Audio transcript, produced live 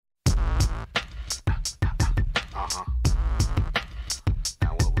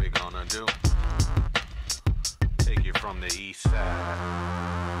the east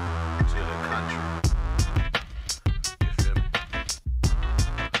side to the country. You feel me?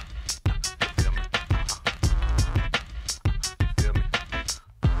 You feel me?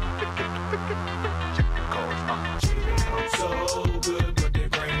 You feel me? Check the codes, So good, but their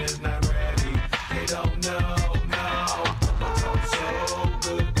brain is not ready. They don't know, no. So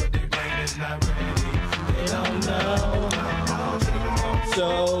good, but their brain is not ready. They don't know, no.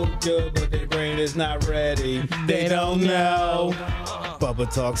 So good, but their brain is not ready. They don't know.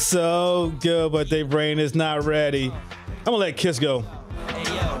 Bubba talk so good, but their brain is not ready. I'm gonna let Kiss go.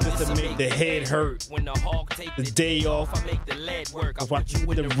 Just to make the head hurt. The day off. I watch you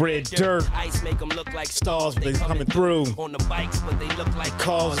with the red dirt. Stars, but they coming through.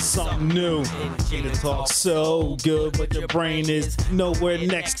 Cause of something new. They talk so good, but your brain is nowhere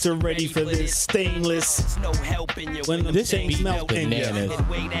next to ready for this stainless. When the things melt in ya.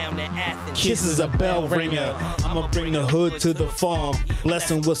 Kiss is a bell ringer. I'ma bring the hood to the farm. Bless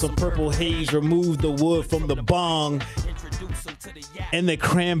him with some purple haze. Remove the wood from the bong. And the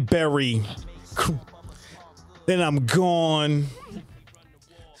cranberry. Then I'm gone.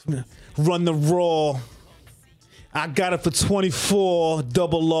 Run the raw. I got it for 24.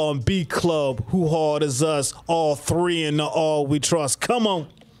 Double Law and B Club. Who hard is us? All three in the all we trust. Come on.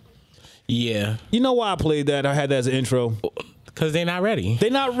 Yeah. You know why I played that? I had that as an intro. Because they're not ready. They're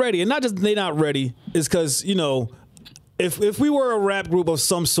not ready. And not just they're not ready. It's because, you know, if we were a rap group of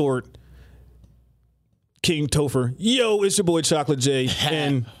some sort, King Topher. Yo, it's your boy Chocolate J.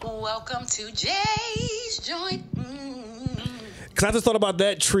 And welcome to Jay's Joint. Cause I just thought about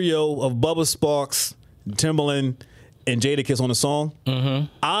that trio of Bubba Sparks, Timbaland, and Jadakiss on the song. Mm-hmm.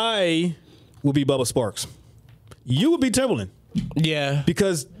 I would be Bubba Sparks. You would be Timbaland. Yeah.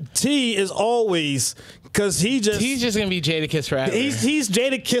 Because T is always he's just gonna be Jadakiss forever. He's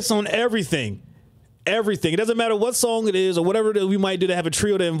Jadakiss on everything. Everything. It doesn't matter what song it is or whatever it is we might do to have a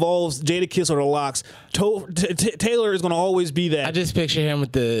trio that involves Jadakiss or the Lox. Taylor is going to always be that. I just picture him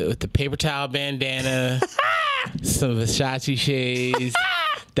with the paper towel bandana, some Versace shades,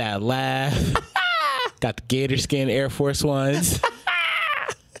 that laugh, got the gator skin Air Force Ones.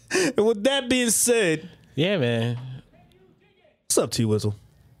 And with that being said, yeah, man. What's up, T Whistle?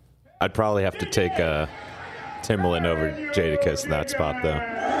 I'd probably have to take Timbaland over Jadakiss in that spot,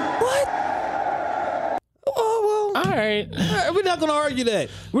 though. All right. We're not going to argue that.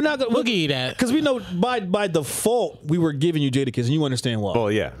 We're not going to. We'll give you that. Because we know by default we were giving you Jadakiss, and you understand why.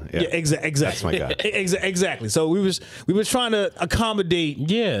 Well, yeah. Exactly. That's my guy. Exactly. So we was trying to accommodate.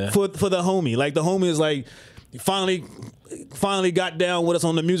 For the homie. Like the homie is like finally got down with us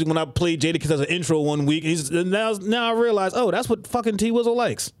on the music when I played Jadakiss as an intro one week. And now I realize, oh, that's what fucking T Whistle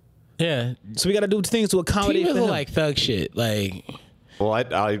likes. Yeah. So we got to do things to accommodate. T Whistle like thug shit. Like. Well,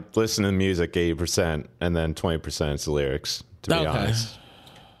 I listen to music 80%, and then 20% is the lyrics, to be honest.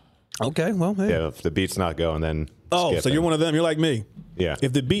 Okay, well, hey. Yeah, if the beat's not going, then so you're one of them. You're like me. Yeah.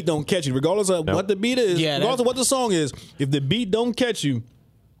 If the beat don't catch you, regardless of what the beat is, regardless of what the song is, if the beat don't catch you,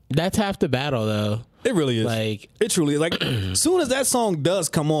 that's half the battle, though. It really is. Like it truly is. Like soon as that song does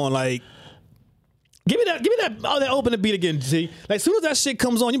come on, like. Give me that open the beat again, T. Like, as soon as that shit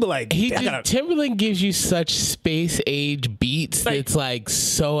comes on, you be like, Timberland gives you such space age beats that's like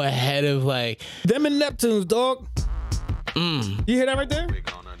so ahead of like them and Neptunes, dog. You hear that right there?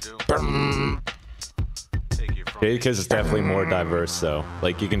 Jadakiss is definitely more diverse, though.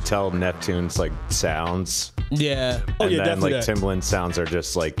 Like, you can tell Neptune's like sounds. Yeah. And then like Timbaland sounds are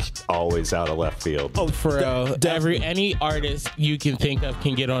just like always out of left field. Oh, for real. Any artist you can think of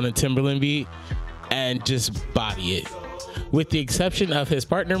can get on a Timberland beat and just body it, with the exception of his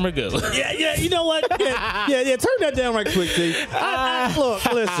partner Magoo. Yeah. You know what? Yeah. Turn that down right quick, T.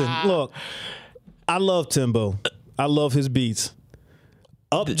 Look. I love Timbo. I love his beats.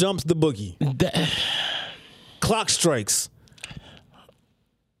 Up jumps the boogie. Clock strikes.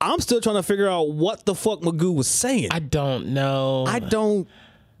 I'm still trying to figure out what the fuck Magoo was saying. I don't know.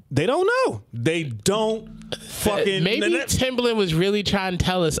 They don't know. They don't fucking. Maybe Timbaland was really trying to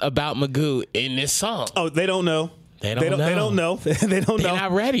tell us about Magoo in this song. Oh, they don't know. They don't know. They don't know. They're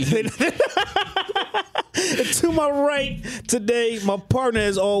not ready. To my right today, my partner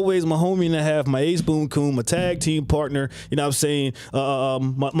as always, my homie and a half, my ace boom coon, my tag team partner. You know what I'm saying?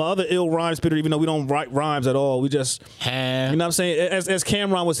 My other ill rhyme spitter, even though we don't write rhymes at all. We just, you know what I'm saying? As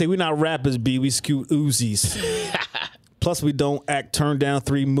Cameron would say, we're not rappers, B. We scoot Uzis. Plus, we don't act turn down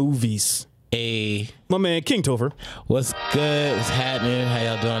 3 movies. My man, King Topher. What's good? What's happening? How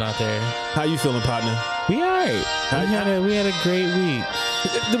y'all doing out there? How you feeling, partner? We all right. We had a great week.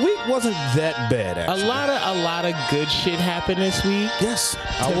 The week wasn't that bad, actually. A lot of good shit happened this week. Yes.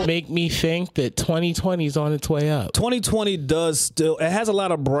 To make me think that 2020 is on its way up. 2020 does still, it has a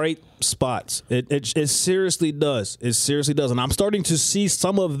lot of bright spots. It seriously does. It seriously does. And I'm starting to see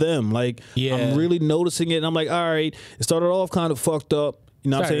some of them. Like, Yeah. I'm really noticing it. And I'm like, all right, it started off kind of fucked up. You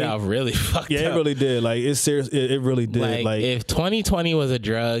know what I'm Started saying? out really fucked up. Yeah, it really did. Like, it's serious. It really did. Like, if 2020 was a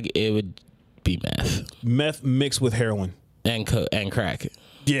drug, it would be meth mixed with heroin. and crack.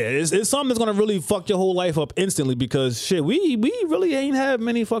 Yeah, it's something that's gonna really fuck your whole life up instantly because shit, we really ain't had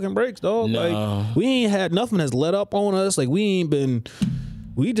many fucking breaks, dog. No. Like we ain't had nothing has let up on us. Like we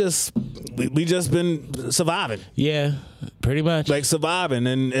just been surviving. Yeah, pretty much. Like surviving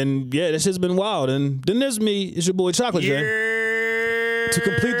and yeah, this shit's been wild. And then there's me, it's your boy Chocolate J. To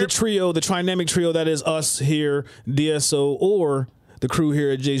complete the trio, the trinamic trio that is us here, DSO, or the crew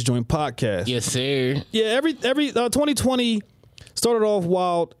here at Jay's Joint Podcast. Yes, sir. Yeah, every 2020 started off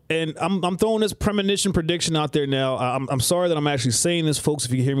wild, and I'm throwing this premonition prediction out there now. I'm sorry that I'm actually saying this, folks.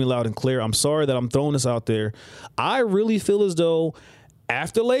 If you can hear me loud and clear, I'm sorry that I'm throwing this out there. I really feel as though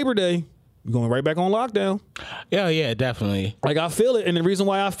after Labor Day, we're going right back on lockdown. Yeah, definitely. Like I feel it, and the reason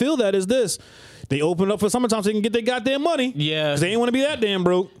why I feel that is this: they open up for summertime so they can get their goddamn money. Yeah, because they ain't want to be that damn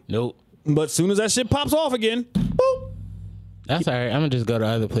broke. Nope. But as soon as that shit pops off again, boop. That's all right. I'm gonna just go to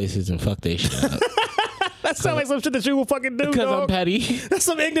other places and fuck they shit up. That sounds like some shit that you would fucking do, Because dog. I'm petty. That's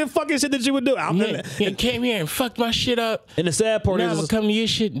some ignorant fucking shit that you would do. He came here and fucked my shit up. And the sad part Now I'm is, gonna come to your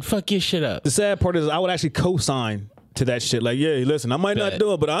shit and fuck your shit up. the sad part is, I would actually co-sign to that shit. Like, yeah, listen, I might not Bet.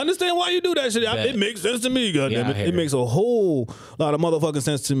 do it, but I understand why you do that shit. Bet. It makes sense to me, Yeah, goddamn I it. hear It it. makes a whole lot of motherfucking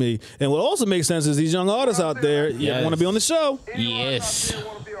sense to me. And what also makes sense is these young artists out there, Yes. want to be on the show. Yes.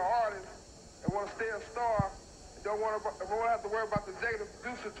 Want to be an artist and want to stay a star. Don't want to have to worry about the executive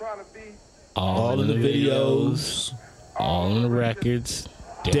producer trying to be All in the videos, all in the records,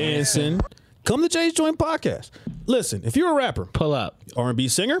 Dancing. Come to Jay's Joint Podcast. Listen, if you're a rapper, Pull up, R&B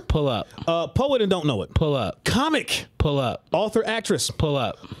singer, pull up, poet and don't know it, pull up, comic, pull up, author, actress, pull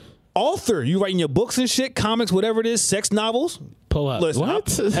up, author, you writing your books and shit, comics, whatever it is, sex novels. pull up. Listen,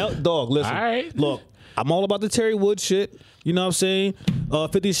 What? dog, listen. All right. Look, I'm all about the Terry Woods shit. You know what I'm saying?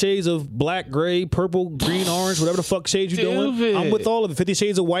 50 Shades of black, gray, purple, green, orange, whatever the fuck shades you doing. Stupid. I'm with all of it. 50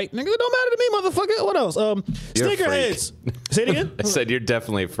 Shades of white. Nigga, it don't matter to me, motherfucker. What else? You're a Sneakerheads. Say it again? I said you're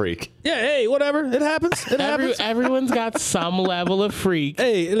definitely a freak. Yeah, hey, whatever. It happens. It happens. Everyone's got some level of freak.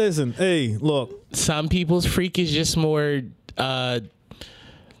 Hey, listen. Hey, look. Some people's freak is just more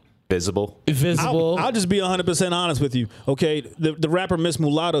Visible. visible. I'll just be 100% honest with you. Okay, the rapper Miss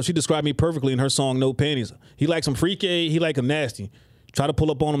Mulatto, she described me perfectly in her song "No Panties." He likes them freaky. He like them nasty. Try to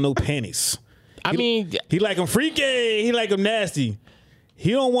pull up on him, no panties. I mean, He like them freaky. He like them nasty.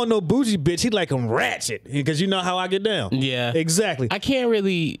 He don't want no bougie bitch. He like them ratchet. Because you know how I get down. Yeah. Exactly. I can't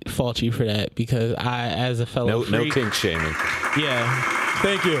really fault you for that because I, as a fellow No freak, kink shaming. yeah,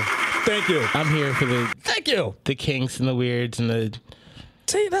 Thank you. Thank you. I'm here for Thank you. the kinks and the weirds and the.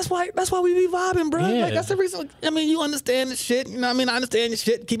 See, that's why we be vibing, bro. Yeah. Like that's the reason. I mean, you understand the shit. You know what I mean? I understand the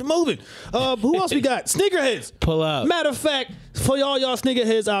shit. Keep it moving. Who else we got? Sneakerheads. Pull up. Matter of fact, for y'all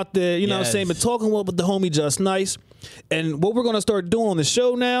sneakerheads out there, you know what I'm Yes. saying? Been talking with the homie Just Nice. And what we're gonna start doing on the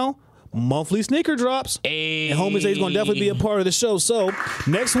show now, monthly sneaker drops. Hey. And homie says he's gonna definitely be a part of the show. So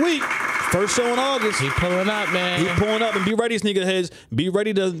next week, first show in August. He pulling up, man. He's pulling up, and be ready, sneakerheads. Be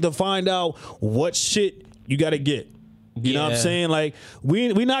ready to find out what shit you gotta get. You know what I'm Yeah. saying? Like we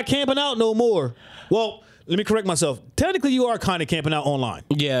not camping out no more. Well, let me correct myself. Technically, you are kind of camping out online.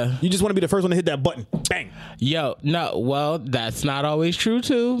 Yeah. You just want to be the first one to hit that button. Bang. Yo, no, well, that's not always true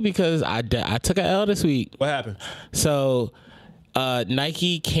too because I took an L this week. What happened? So,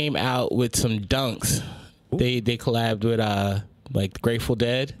 Nike came out with some dunks. They collabed with like Grateful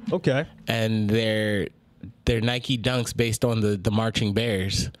Dead, Okay. and they're Nike dunks based on the marching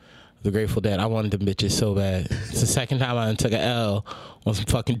bears, the Grateful Dead. I wanted them bitches so bad. It's the second time I done took an L on some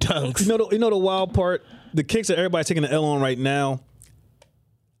fucking dunks. You know the wild part? The kicks that everybody's taking the L on right now.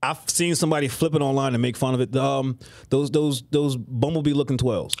 I've seen somebody flip it online and make fun of it. Those Bumblebee looking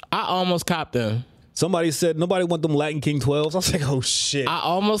 12s. I almost copped them. Somebody said nobody want them Latin King 12s. I was like, oh shit. I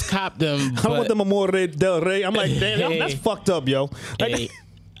almost copped them. I don't want them Amore del Rey. I'm like, damn, Hey. that's fucked up, yo. Like, Hey,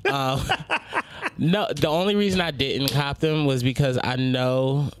 no, the only reason I didn't cop them was because I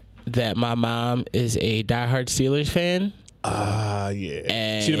know that my mom is a diehard Steelers fan. yeah.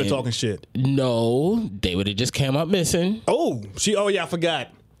 And She'd have been talking shit. No, they would have just came up missing. Oh yeah, I forgot.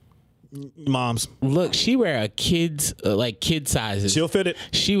 Moms. Look, she wear a kid's like kid sizes. She'll fit it.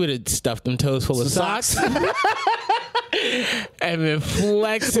 She would have stuffed them toes full of socks and been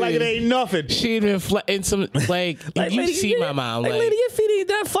flexing Like it ain't nothing. She'd been in some like you lady, see my mom like lady, your feet ain't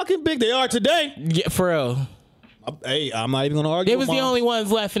that fucking big. They are today. yeah, for real. Hey, I'm not even gonna argue. They with was the Mom. only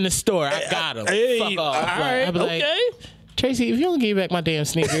ones left in the store. I got them. Hey, Fuck off. all right, I'd be like, okay. Tracy, if you don't give me back my damn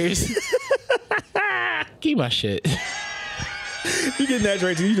sneakers, give me my shit. You getting that,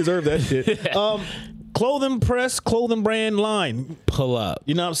 Tracy? You deserve that shit. Clothing press, clothing brand line. Pull up.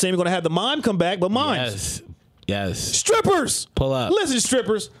 You know what I'm saying? We're gonna have the mime come back, but mime. Yes. Strippers! Pull up. Listen,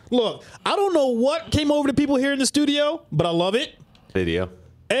 strippers. Look, I don't know what came over to people here in the studio, but I love it. Video.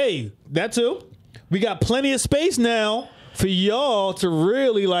 Hey, that too. We got plenty of space now for y'all to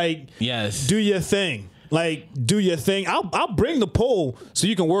really like Yes. do your thing. Like, do your thing. I'll bring the pole so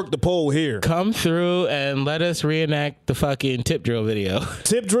you can work the pole here. Come through and let us reenact the fucking tip drill video.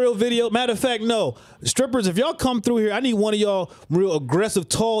 Tip drill video. Matter of fact, no. Strippers, if y'all come through here, I need one of y'all real aggressive,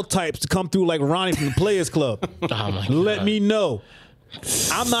 tall types to come through like Ronnie from the Players Club. Oh my God. Let me know.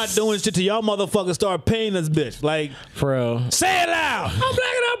 I'm not doing shit till y'all motherfuckers start paying this bitch. Like, For real. say it loud. I'm black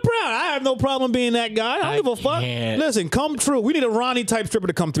and I'm proud. I have no problem being that guy. I don't give a fuck. can't. Listen, come true. We need a Ronnie type stripper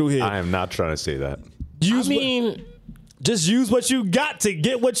to come through here. I am not trying to say that. Just use what you got to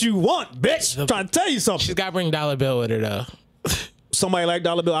get what you want, bitch. I'm trying to tell you something. She's got to bring Dollar Bill with her though. Somebody like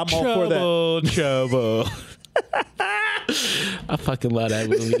Dollar Bill, I'm all for that. Trouble. I fucking love that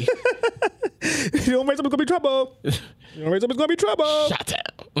movie. You don't make something gonna be trouble. You don't make something gonna be trouble. Shot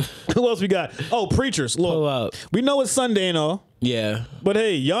down. Who else we got? Oh, preachers. Look, Pull up. we know it's Sunday and all, Yeah. but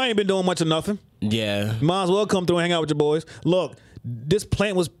hey, y'all ain't been doing much of nothing. Yeah. Might as well come through and hang out with your boys. Look, this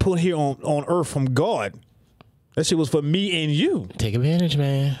plant was put here on earth from God. That shit was for me and you. Take advantage,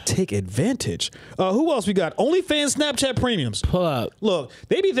 man. Take advantage. Who else we got? OnlyFans Snapchat premiums. Pull up. Look,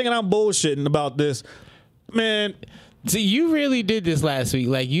 they be thinking I'm bullshitting about this. Man, See, you really did this last week.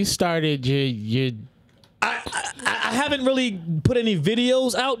 Like you started your I haven't really put any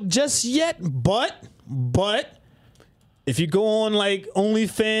videos out just yet, but if you go on like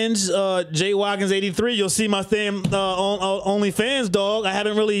OnlyFans, Jay Watkins 83, you'll see my thing on OnlyFans, dog. I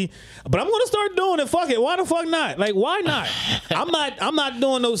haven't really, but I'm gonna start doing it. Fuck it. Why the fuck not? Like, why not? I'm not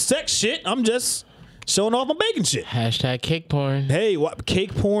doing no sex shit. I'm just showing off my bacon shit. hashtag cake porn. Hey, what,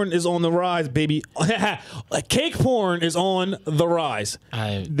 cake porn is on the rise, baby. Cake porn is on the rise.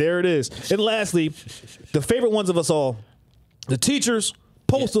 There it is. And lastly, the favorite ones of us all, the teachers,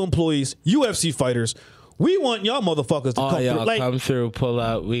 postal employees, UFC fighters. We want y'all motherfuckers to All come y'all through. Like, come through, pull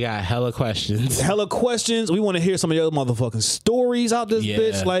up. We got hella questions. hella questions. We want to hear some of your motherfucking stories out this Yeah.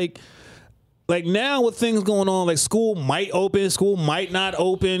 bitch. Like now with things going on, like school might open, school might not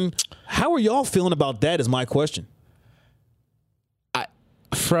open. How are y'all feeling about that is my question.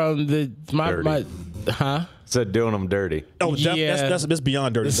 From my Said doing them dirty. Oh, Yeah. that's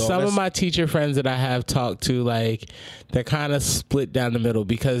beyond dirty, dog. Some That's- of my teacher friends that I have talked to, like, they're kind of split down the middle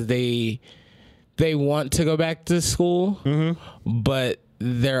because they want to go back to school, but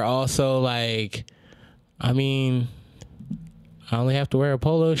they're also like, I mean, I only have to wear a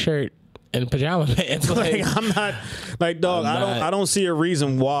polo shirt and pajama pants. like, I'm not like, dog. I'm I don't see a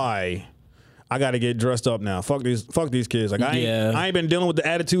reason why I got to get dressed up now. Fuck these kids. Like I ain't been dealing with the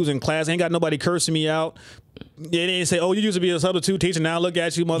attitudes in class. I ain't got nobody cursing me out. They didn't say, "Oh, you used to be a substitute teacher. Now look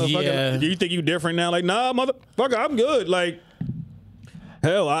at you, motherfucker. Yeah. You think you different now?" Like, nah, motherfucker, I'm good. Like,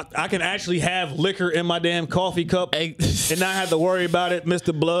 hell, I can actually have liquor in my damn coffee cup and not have to worry about it,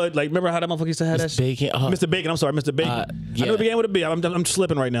 Mr. Blood. Like, remember how that motherfucker used to have that shit? Bacon. Mr. Bacon. I'm sorry, Mr. Bacon. I know it began with a B. I'm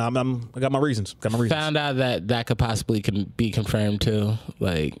slipping right now. I got my reasons. Found out that could possibly be confirmed too.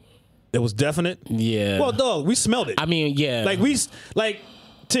 Like, It was definite. yeah. Well, dog, we smelled it. I mean, yeah.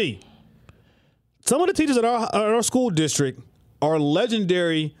 T. Some of the teachers at our school district are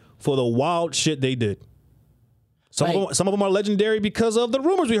legendary for the wild shit they did. Some of them are legendary because of the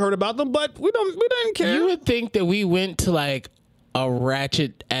rumors we heard about them, but we didn't care. You would think that we went to like a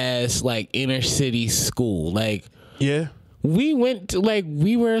ratchet ass like inner city school. Like, yeah, we went to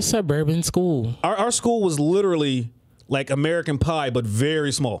we were a suburban school. Our school was literally like American Pie, but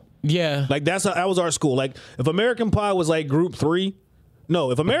very small. Yeah. Like that was our school. Like if American Pie was like group 3, no,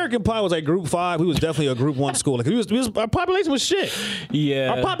 if American Pie was like group 5, we was definitely a group 1 school. Like our population was shit. Yeah.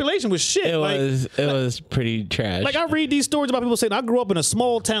 Our population was shit. It was pretty trash. Like I read these stories about people saying I grew up in a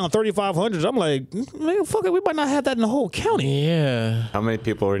small town, 3,500. I'm like, man, fuck it, we might not have that in the whole county. Yeah. How many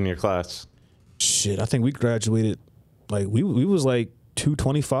people were in your class? Shit, I think we graduated like we was like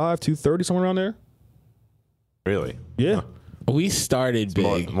 225, 230, somewhere around there. Really? Yeah. We started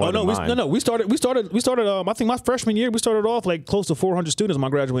big. More than mine. We started. I think my freshman year we started off like close to 400 students in my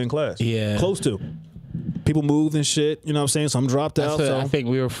graduating class. Yeah, close to. People moved and shit. You know what I'm saying? Some dropped out. So I think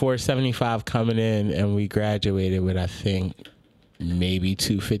we were 475 coming in, and we graduated with, I think, maybe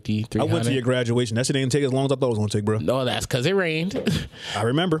 250, 300. I went to your graduation. That shit didn't take as long as I thought it was going to take, bro. No, that's because it rained. I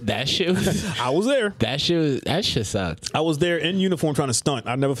remember. That shit was, I was there. that shit sucked. I was there in uniform trying to stunt.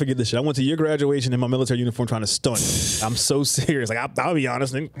 I'll never forget this shit. I went to your graduation in my military uniform trying to stunt. I'm so serious. Like, I'll be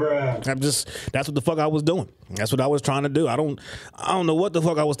honest. That's what the fuck I was doing. That's what I was trying to do. I don't know what the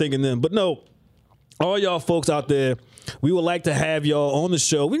fuck I was thinking then. But no, all y'all folks out there, we would like to have y'all on the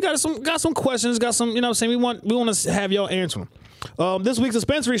show. We got some questions, got some, you know what I'm saying? We want to have y'all answer them. This week's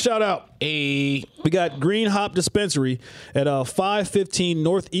dispensary shout out. We got Green Hop Dispensary at 515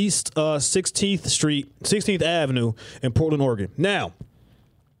 Northeast 16th Avenue in Portland, Oregon. Now,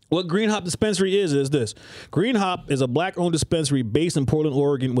 what Green Hop Dispensary is this. Green Hop is a black-owned dispensary based in Portland,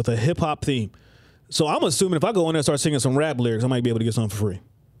 Oregon with a hip-hop theme. So I'm assuming if I go in there and start singing some rap lyrics, I might be able to get something for free.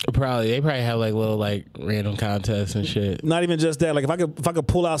 They probably have like little like random contests and shit. Not even just that. Like if I could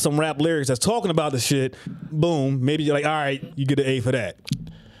pull out some rap lyrics that's talking about the shit, boom, maybe you're like, all right, you get an A for that.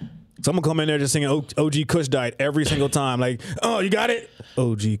 So I'm gonna come in there just singing OG Kush Diet every single time. Like, oh, you got it?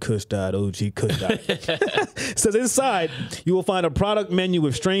 OG Kush Diet, OG Kush Diet. It says inside you will find a product menu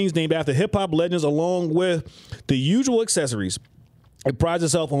with strains named after hip hop legends along with the usual accessories. It prides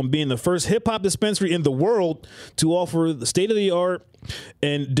itself on being the first hip-hop dispensary in the world to offer the state-of-the-art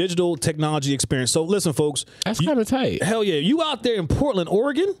and digital technology experience. So listen, folks. That's kind of tight. Hell yeah. You out there in Portland,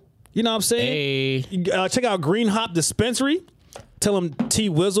 Oregon, you know what I'm saying? Hey. Check out Green Hop Dispensary. Tell them T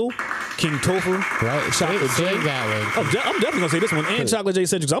Wizzle, King Topher, right? Chocolate J. I'm definitely going to say this one, and Chocolate J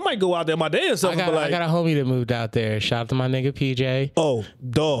Centrics. I might go out there my day or something. I got a homie that moved out there. Shout out to my nigga PJ. Oh,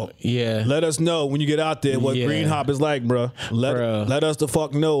 dog. Yeah. Let us know when you get out there what Green Hop is like, bro. Let us the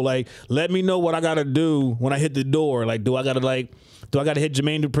fuck know. Like, let me know what I got to do when I hit the door. Like, do I got to hit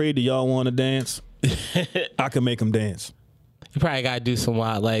Jermaine Dupri? Do y'all want to dance? I can make them dance. You probably gotta do some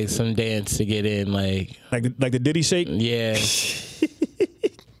wild, like some dance to get in, like the Diddy shake. Yeah,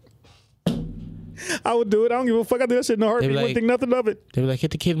 I would do it. I don't give a fuck. I do that shit in the heartbeat. Wouldn't think nothing of it. They be like,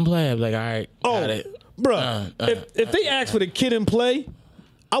 hit the Kid and Play. I'm like, all right, got it, bro. If they ask for the Kid and Play,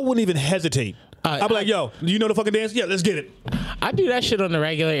 I wouldn't even hesitate. I'd be like, yo, do you know the fucking dance? Yeah, let's get it. I do that shit on the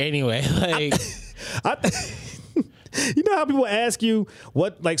regular anyway. Like, you know how people ask you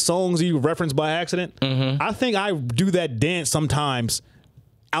what like songs you reference by accident? Mm-hmm. I think I do that dance sometimes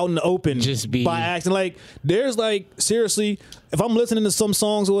out in the open by accident. Like there's like seriously, if I'm listening to some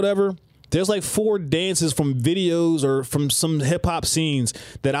songs or whatever, there's like 4 dances from videos or from some hip hop scenes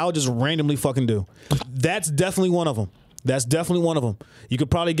that I'll just randomly fucking do. That's definitely one of them. You could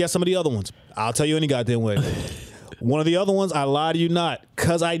probably guess some of the other ones. I'll tell you any goddamn way. One of the other ones, I lie to you not,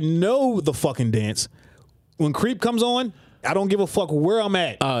 because I know the fucking dance. When Creep comes on, I don't give a fuck where I'm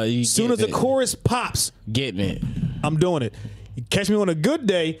at. As soon as the chorus pops, getting it, I'm doing it. You catch me on a good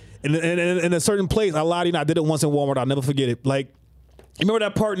day in a certain place. I lie to you not. I did it once in Walmart. I'll never forget it. Like, you remember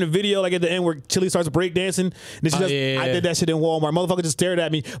that part in the video, like at the end where Chili starts breakdancing? I did that shit in Walmart. Motherfucker just stared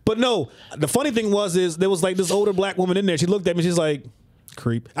at me. But no, the funny thing was there was like this older black woman in there. She looked at me. She's like,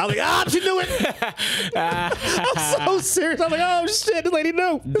 Creep. I was like, she knew it. I'm so serious. I'm like, oh shit, this lady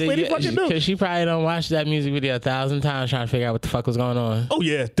knew. This lady fucking knew. Because she probably don't watch that music video 1,000 times trying to figure out what the fuck was going on. Oh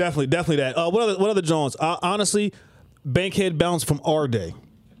yeah, definitely that. What other Jones? Honestly, Bankhead Bounce from our day.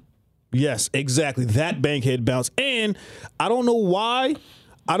 Yes, exactly. That Bankhead Bounce. And I don't know why.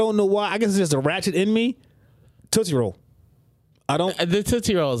 I guess it's just a ratchet in me. Tootsie Roll. The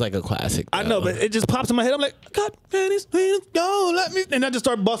Tootsie Roll is like a classic, though. I know, but it just pops in my head. I'm like, God, go, let me, and I just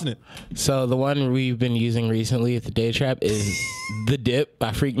start busting it. So the one we've been using recently at the Day Trap is The Dip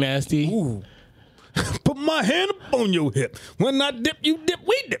by Freak Nasty. Ooh. Put my hand up on your hip. When I dip, you dip,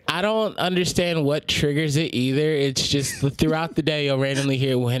 we dip. I don't understand what triggers it either. It's just throughout the day you'll randomly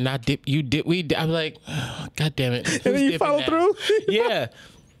hear, when I dip, you dip, we dip. I'm like, oh, God damn it. And then you follow through? Yeah.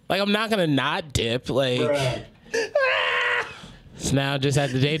 Like, I'm not going to not dip. Like, it's now just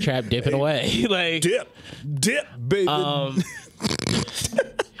at the Day Trap dipping away. Like, dip, baby.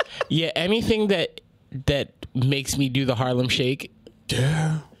 Yeah, anything that makes me do the Harlem Shake.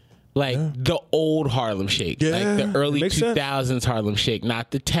 Yeah. Like the old Harlem Shake, like the early 2000s Harlem Shake,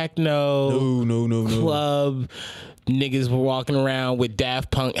 not the techno, no, club, niggas were walking around with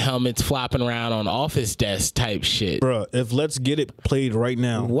Daft Punk helmets flopping around on office desk type shit. Bruh, if Let's Get It played right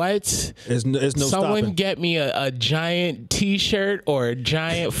now, What? there's no Someone stopping. get me a giant T-shirt or a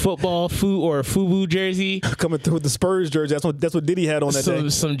giant football FUBU jersey. Coming through with the Spurs jersey. That's what Diddy had on that day.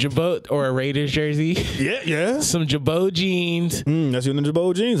 Some Jabot or a Raiders jersey. Yeah. Some Jabot jeans That's your Ninja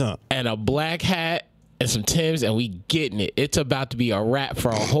Bowl jeans, huh? and a black hat and some Timbs, and we getting it. It's about to be a wrap for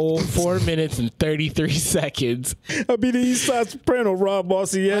a whole 4 minutes and 33 seconds. I'll be the East Side Soprano, Rob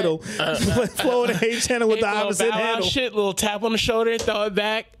Marciano, flowing the H channel with the Little opposite bow wow handle. shit, little tap on the shoulder, throw it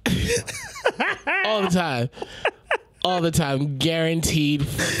back. All the time. All the time. Guaranteed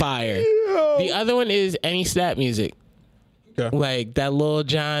fire. The other one is any snap music. Okay. Like that Lil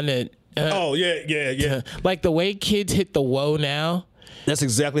Jon and Oh yeah. like the way kids hit the whoa now, That's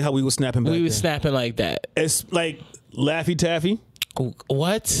exactly how we was snapping back we was then. snapping like that. It's like Laffy Taffy,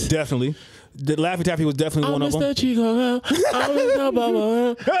 What? definitely. The Laffy Taffy was definitely one of them. Mr. Chico, I'm Mr.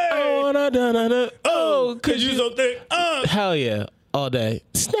 Bubba. I wanna da-da-da. Oh, Cause you so thick. hell yeah, all day.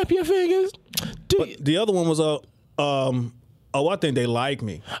 Snap your fingers. Dude, The other one was I think they like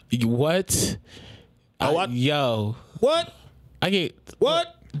me. what? What? Yo, What? I get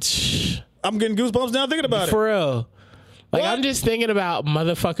What? I'm getting goosebumps now thinking about it. for real. Like What? I'm just thinking about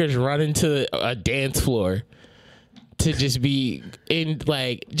motherfuckers running to a dance floor to just be in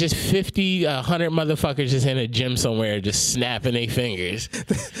like just 50, 100 motherfuckers just in a gym somewhere just snapping their fingers.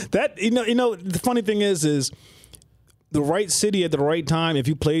 That you know the funny thing is the right city at the right time. If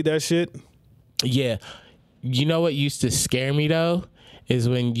you played that shit, Yeah. You know what used to scare me though is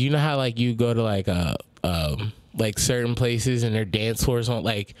when you know how like you go to like certain places and their dance floors on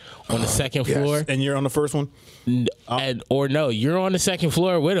like on the second floor and you're on the first one. and or no, you're on the second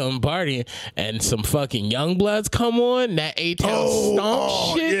floor with them partying and some fucking young bloods come on that A-Town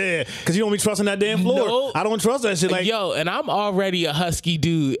stomp shit. yeah, because you don't be trusting that damn floor. No. I don't trust that shit. Like, Yo, and I'm already a husky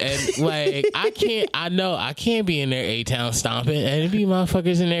dude, and like I can't be in there A-Town stomping, and it be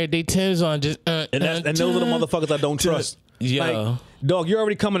motherfuckers in there, they Timbs on just and those are the motherfuckers I don't trust. Yo. Like, dog, you're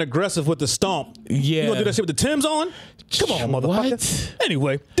already coming aggressive with the stomp. Yeah. You gonna do that shit with the Timbs on? Come on, motherfucker. What?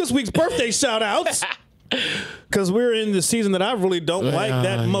 Anyway, this week's birthday shout outs. Because we're in the season that I really don't like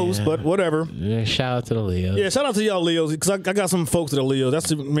that most, but whatever. Yeah, shout out to the Leos. Yeah, shout out to y'all Leos, because I got some folks that are Leos. That's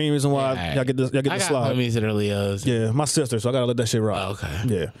the main reason why y'all get this I got slide. homies that are Leos. Yeah, my sister, so I gotta let that shit rock. Oh,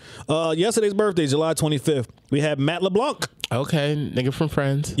 okay. Yeah. Yesterday's birthday, July 25th. We had Matt LeBlanc. Okay, nigga from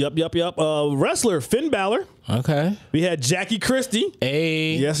Friends. Yup. Wrestler Finn Balor. Okay. We had Jackie Christie.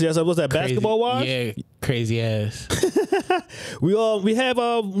 Hey. Yes. What was that? Crazy- Basketball wise? Yeah, crazy ass. We have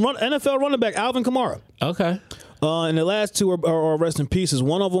NFL running back Alvin Kamara. Okay. And the last two are rest in pieces.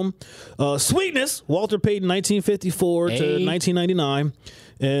 One of them, Sweetness, Walter Payton, 1954 to 1999,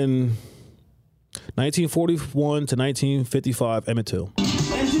 and 1941 to 1955, Emmett Till.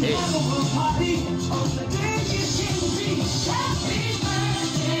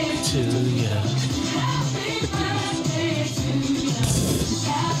 To ya.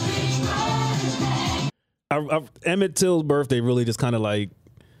 Emmett Till's birthday really just kind of like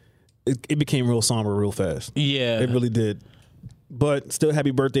it became real somber real fast. Yeah. It really did. But still,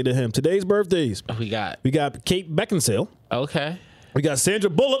 happy birthday to him. Today's birthdays. We got. We got Kate Beckinsale. Okay. We got Sandra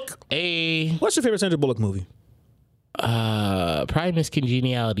Bullock. Hey. What's your favorite Sandra Bullock movie? Probably Miss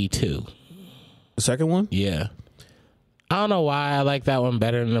Congeniality 2. The second one? Yeah. I don't know why I like that one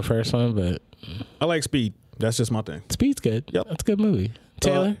better than the first one, but I like Speed. That's just my thing. Speed's good. Yep. That's a good movie.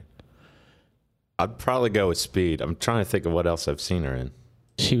 Taylor? I'd probably go with Speed. I'm trying to think of what else I've seen her in.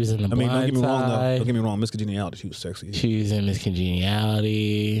 She was in The I mean, don't Blind get me wrong, though. Side. Don't get me wrong. Miss Congeniality, she was sexy. She was in Miss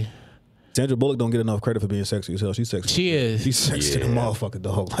Congeniality. Sandra Bullock don't get enough credit for being sexy as hell. She's sexy. She is. She's sexy to the motherfucker,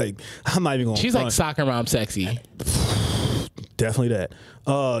 dog. Like, I'm not even going to She's like soccer mom sexy. Definitely that.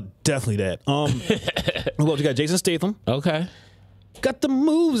 Definitely that. Well, you got Jason Statham. Okay. Got the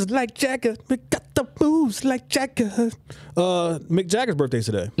moves like Jagger. We got the moves like Jagger. Mick Jagger's birthday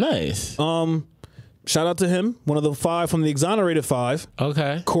today. Nice. Shout out to him. One of the 5 from the Exonerated 5.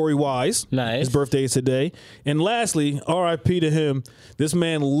 Okay. Corey Wise. Nice. His birthday is today. And lastly, R.I.P. to him. This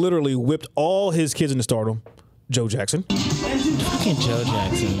man literally whipped all his kids into stardom. Joe Jackson. Fucking Joe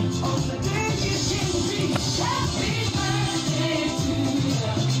Jackson.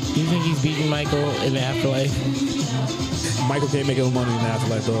 You think he's beating Michael in the afterlife? Michael can't make no money in the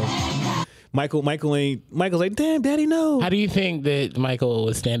afterlife, dog. Michael's like, damn, daddy, no. How do you think that Michael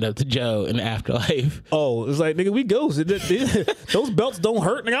would stand up to Joe in the afterlife? Oh, it's like, nigga, we ghosts. Those belts don't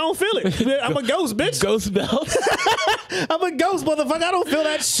hurt. Nigga, I don't feel it. I'm a ghost, bitch. Ghost belts. I'm a ghost, motherfucker. I don't feel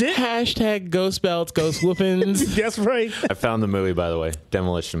that shit. Hashtag ghost belts, ghost whoopings. That's right. I found the movie, by the way,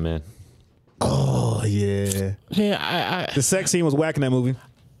 Demolition Man. Oh yeah. Yeah, The sex scene was whack in that movie.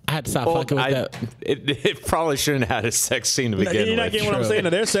 I had to stop fucking with that. It probably shouldn't have had a sex scene to begin You're not with. getting what I'm saying. No,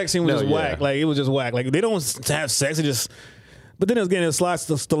 their sex scene was No, just whack. yeah. Like it was just whack. Like they don't have sex. It just. But then it was getting a slot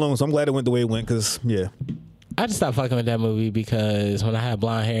Stallone, so I'm glad it went the way it went. Cause yeah. I just stopped fucking with that movie because when I had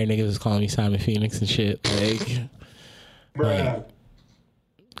blonde hair, niggas was calling me Simon Phoenix and shit. Like,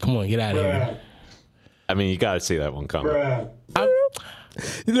 come on, get out of here. I mean, you got to see that one coming.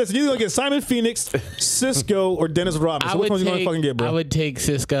 Listen, you're gonna get Simon Phoenix, Cisco, or Dennis Rodman. So which one you gonna fucking get, bro? I would take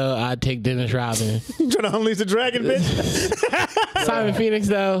Cisco. I'd take Dennis Rodman. You trying to unleash the dragon, bitch? Simon Phoenix,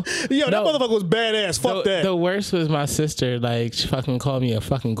 though. Yo, that motherfucker was badass. Fuck that. The worst was my sister. Like, she fucking called me a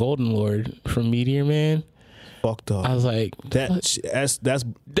fucking Golden Lord from Meteor Man. Fucked up. I was like, That's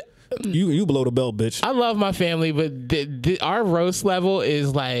you below the belt, bitch. I love my family, but our roast level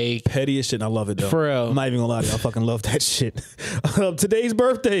is like Petty as shit. And I love it though. For real. I'm not even gonna lie to you. I fucking love that shit. Today's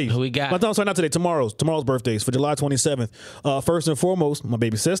birthdays. Who we got? I'm sorry, not today. Tomorrow's birthdays for July 27th. First and foremost, my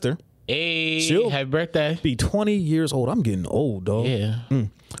baby sister. Hey, She'll happy birthday. Be 20 years old. I'm getting old, dog. Yeah.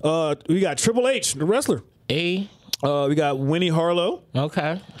 We got Triple H, the wrestler. Hey. We got Winnie Harlow.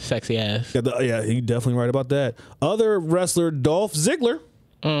 Okay. Sexy ass. Yeah, he definitely right about that. Other wrestler, Dolph Ziggler.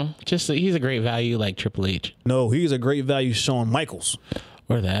 He's a great value like Triple H. No, he's a great value, Shawn Michaels.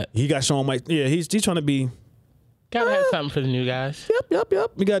 Or that. He got Shawn Michaels. Yeah, he's trying to be. Gotta have something for the new guys.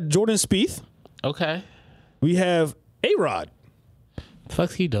 Yep. We got Jordan Spieth. Okay. We have A-Rod. The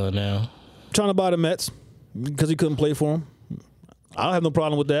fuck's he doing now? Trying to buy the Mets because he couldn't play for him. I don't have no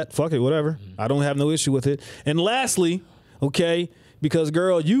problem with that. Fuck it, whatever. I don't have no issue with it. And lastly, okay, because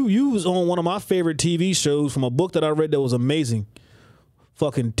girl, you was on one of my favorite TV shows from a book that I read that was amazing.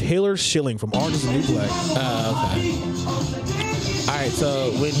 Fucking Taylor Schilling from Orange is the New Black. Okay. All right,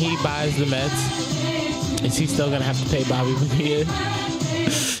 so when he buys the Mets, is he still gonna have to pay Bobby Bonilla?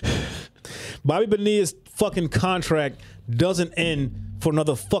 Bobby Bonilla's fucking contract doesn't end for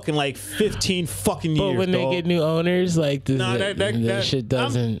another fucking like 15 fucking years. But when they get new owners, like that shit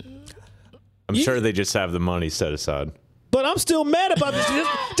doesn't. I'm sure they just have the money set aside. But I'm still mad about this.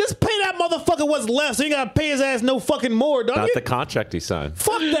 Just pay that motherfucker what's left. So you gotta pay his ass no fucking more, dog. Not the contract he signed.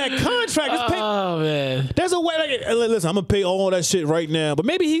 Fuck that contract. Just pay. Oh man, there's a way. Like, listen, I'm gonna pay all that shit right now. But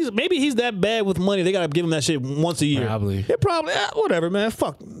maybe he's that bad with money. They gotta give him that shit once a year. Probably. Yeah, probably. Whatever, man.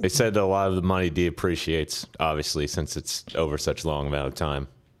 Fuck. They said a lot of the money depreciates, obviously, since it's over such a long amount of time.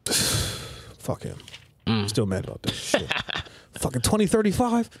 Fuck him. Still mad about that shit. Fucking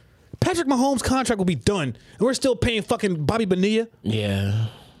 2035. Patrick Mahomes' contract will be done, and we're still paying fucking Bobby Bonilla. Yeah.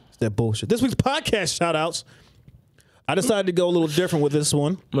 It's that bullshit. This week's podcast shout-outs. I decided to go a little different with this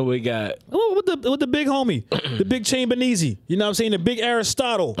one. What we got? With the big homie, the big Chain Benizzi. You know what I'm saying? The big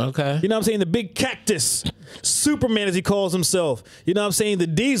Aristotle. Okay. You know what I'm saying? The big Cactus. Superman, as he calls himself. You know what I'm saying? The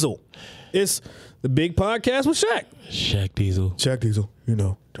Diesel. It's the big podcast with Shaq. Shaq Diesel. Shaq Diesel. You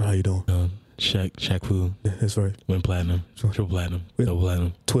know. How you doing? Shaq Fu. Yeah, that's right. Went platinum. Triple platinum. Double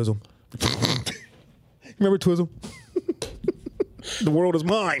platinum. Twizzle. Remember Twizzle? The world is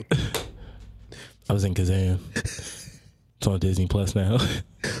mine. I was in Kazan. It's on Disney Plus now.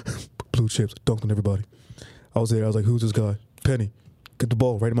 Blue chips, dunked on everybody. I was there. I was like, who's this guy? Penny. Get the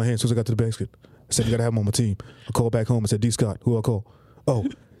ball right in my hand as soon as I got to the basket. I said, you got to have him on my team. I called back home and said, D. Scott, who I call? Oh,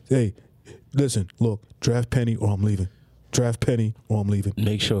 hey, listen, look, draft Penny or I'm leaving. Draft Penny or I'm leaving.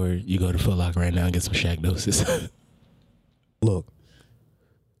 Make sure you go to Foot Locker right now and get some Shaq doses. Look,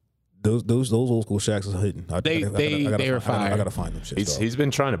 those old school Shaqs are hitting. They were fire. I gotta find them shit. He's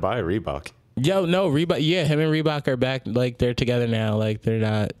been trying to buy a Reebok. Yo, no, Reebok. Yeah, him and Reebok are back. Like they're together now. Like they're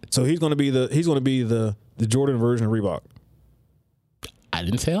not. So he's gonna be the Jordan version of Reebok. I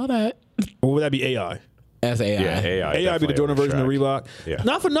didn't say all that. Or would that be AI? That's AI. Yeah, AI be the Jordan version of Reebok. Yeah.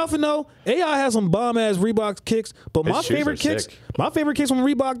 Not for nothing though. AI has some bomb ass Reebok kicks, but His shoes are sick. my favorite kicks from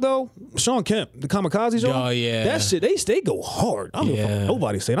Reebok though, Sean Kemp, the Kamikaze joint. Oh, yeah. that shit they go hard. I don't give a fuck what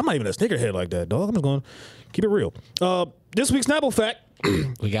nobody saying. I'm not even a sneakerhead like that, dog. I'm just going to keep it real. This week's Snapple fact.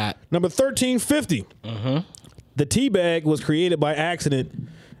 We got Number 1350. The tea bag was created by accident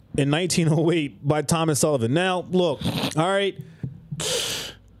in 1908 by Thomas Sullivan. Now, look, all right.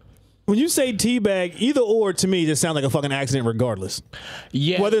 When you say tea bag, either or to me just sounds like a fucking accident regardless.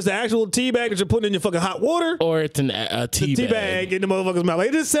 yeah. Whether it's the actual tea bag that you're putting in your fucking hot water or it's a tea tea bag. bag in the motherfucker's mouth. Like,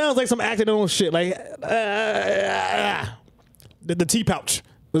 it just sounds like some accidental shit. Like the tea pouch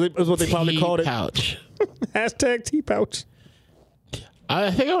is what they probably called it. Pouch. Hashtag tea pouch.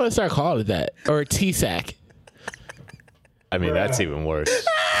 I think I'm gonna start calling it that or a tea sack. I mean, that's even worse.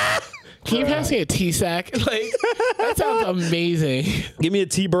 Can you pass me a tea sack? Like that sounds amazing. Give me a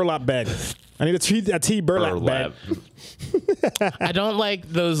tea burlap bag. I need a tea burlap bag. I don't like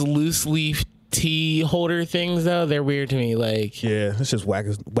those loose leaf tea holder things though, they're weird to me. Like, Yeah, it's just whack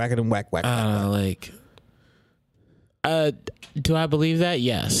it and whack. I don't know, like, do I believe that?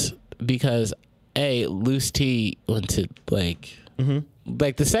 Yes, because loose tea went to like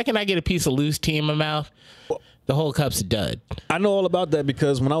the second I get a piece of loose tea in my mouth, the whole cup's dud. I know all about that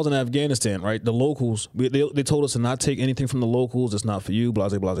because when I was in Afghanistan, right, the locals, they told us to not take anything from the locals. It's not for you, blah,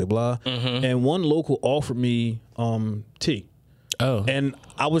 blah, blah, blah. And one local offered me tea. Oh. And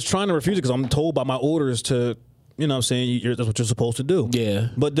I was trying to refuse it because I'm told by my orders to, you know what I'm saying, that's what you're supposed to do. Yeah.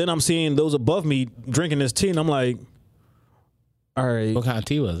 But then I'm seeing those above me drinking this tea, and I'm like, all right. What kind of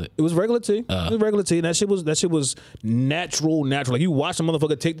tea was it? It was regular tea. It was regular tea. And that shit was natural. Like you watch the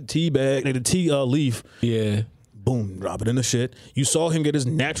motherfucker take the tea bag, like the tea leaf. Yeah. Boom, drop it in the shit. You saw him get his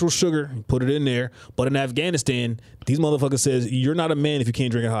natural sugar, put it in there. But in Afghanistan, these motherfuckers says, you're not a man if you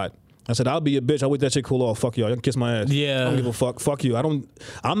can't drink it hot. I said, I'll be a bitch. I'll wait that shit cool off. Fuck y'all. Y'all can kiss my ass. Yeah. I don't give a fuck. Fuck you.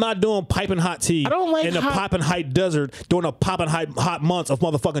 I'm not doing piping hot tea I don't like in the hot- popping hot desert during the popping hot months of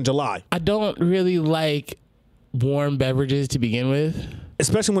motherfucking July. I don't really like warm beverages to begin with.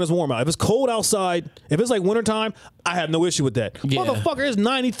 Especially when it's warm out. If it's cold outside, if it's like wintertime, I have no issue with that. Yeah. Motherfucker, it's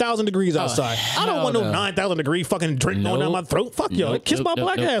 90,000 degrees outside. I don't want no no. 9,000 degree fucking drink going down my throat. Fuck y'all. Kiss my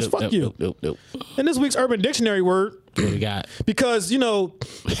black ass. Fuck you. Nope. And this week's Urban Dictionary word, What we got? because, you know,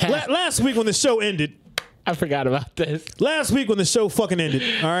 last week when the show ended, I forgot about this. last week when the show fucking ended,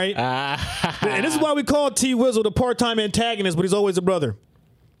 all right? And this is why we call T Wizzle the part-time antagonist, but he's always a brother.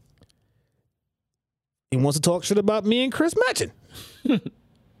 He wants to talk shit about me and Chris matching.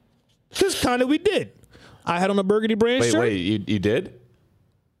 Just kind of we did. I had on a Burgundy brand shirt. Wait, you did?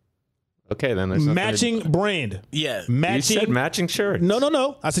 Okay, then there's nothing Matching brand. Yeah. Matching. You said matching shirts.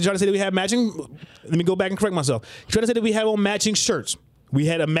 No. I said trying to say that we have matching. Let me go back and correct myself. Trying to say that we have on matching shirts. We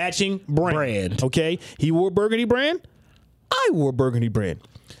had a matching brand. Okay. He wore Burgundy brand. I wore Burgundy brand.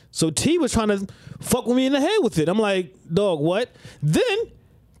 So T was trying to fuck with me in the head with it. I'm like, dog, what? Then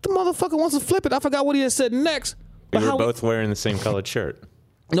the motherfucker wants to flip it. I forgot what he had said next. We But were how- both wearing the same colored shirt.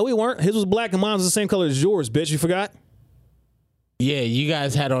 No, we weren't. His was black and mine was the same color as yours, bitch. You forgot? Yeah, you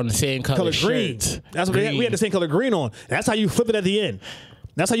guys had on the same color Green. shirts. That's what we had the same color green on. That's how you flip it at the end.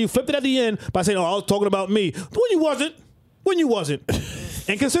 That's how you flipped it at the end by saying, "Oh, I was talking about me." When you wasn't.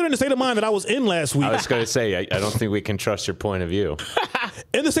 And considering the state of mind that I was in last week, I was going to say, I don't think we can trust your point of view.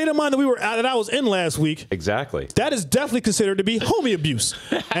 in the state of mind that I was in last week, Exactly. that is definitely considered to be homie abuse.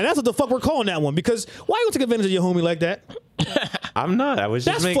 And that's what the fuck we're calling that one. Because why you gonna take advantage of your homie like that? I'm not. I was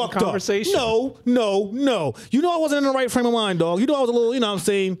just That's making fucked conversation. up. No. You know I wasn't in the right frame of mind, dog. You know I was a little, you know what I'm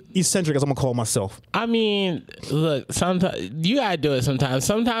saying, eccentric, as I'm gonna call myself. I mean, look, sometimes you gotta do it sometimes.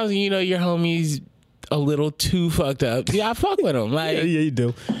 Sometimes, you know, your homie's a little too fucked up. Yeah, I fuck with him. Like, Yeah, you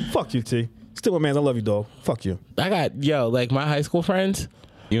do. Fuck you, T. Still my man. I love you, dog. Fuck you. I got, like my high school friends,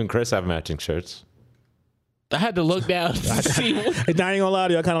 You and Chris have matching shirts. I had to look down to see. I ain't gonna lie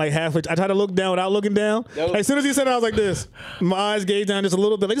to you. I kind of like halfway. I tried to look down without looking down. Nope. Like, as soon as he said it, I was like this. My eyes gazed down just a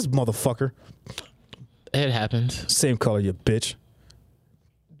little bit. Like, this motherfucker. It happens. Same color, you bitch.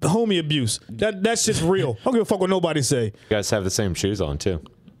 The homie abuse. That shit's real. I don't give a fuck what nobody say. You guys have the same shoes on, too.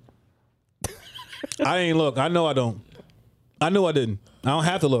 I ain't look. I know I don't. I know I didn't. I don't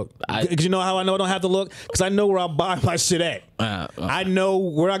have to look. Because you know how I know I don't have to look? Because I know where I buy my shit at. I know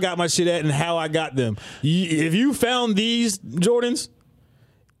where I got my shit at and how I got them. If you found these Jordans,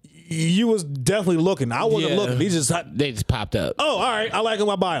 you was definitely looking. I wasn't looking. They just popped up. Oh, all right. I like them.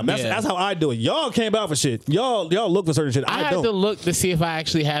 I buy them. Yeah. That's how I do it. Y'all came out for shit. Y'all look for certain shit. I I had don't. to look to see if I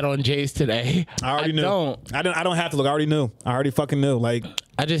actually had on J's today. I already knew. I don't have to look. I already knew. I already fucking knew. Like,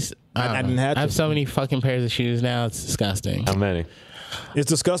 I didn't have to. I have so many fucking pairs of shoes now. It's disgusting. How many? It's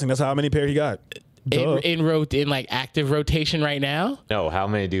disgusting. That's how many pair he got. Duh. In like active rotation right now. No, how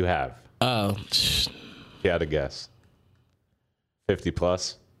many do you have? Oh, You had a guess. 50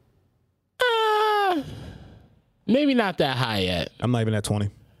 plus? maybe not that high yet. I'm not even at 20.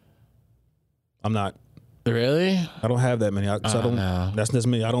 I'm not. Really? I don't have that many. I don't. no. That's just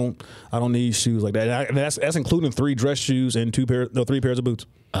me. I don't need shoes like that. And that's including 3 dress shoes and 3 pairs of boots.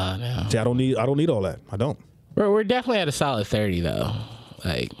 No. See, I don't need all that. I don't. We're definitely at a solid 30 though.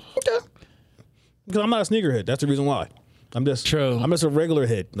 Like, Because I'm not a sneakerhead. That's the reason why. I'm just True. I'm just a regular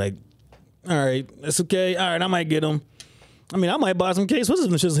head. Like, all right, it's okay. All right, I might get them. I mean, I might buy some K-Swisses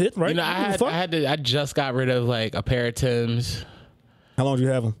when shit's hit, right? you know, I just got rid of like a pair of Timbs. How long do you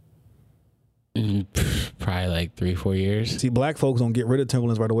have them? Probably like 3-4 years. See, black folks don't get rid of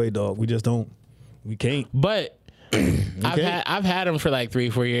Timberlands right away, dog. We just don't. We can't. But I've had them for like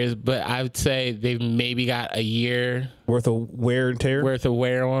 3-4 years, but I would say they've maybe got a year Worth of wear and tear. worth of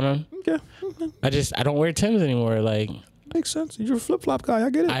wear on them. Okay. I don't wear Timbs anymore. Like, Makes sense. You're a flip flop guy. I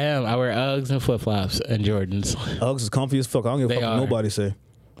get it. I am. I wear Uggs and flip flops and Jordans. Uggs is comfy as fuck. I don't give a fuck what nobody say.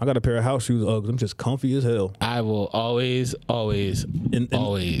 I got a pair of house shoes, Uggs. I'm just comfy as hell. I will always. In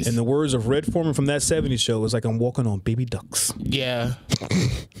The the words of Red Foreman from that 70s show, it's like I'm walking on baby ducks. Yeah.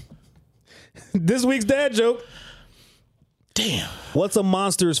 This week's dad joke. Damn. What's a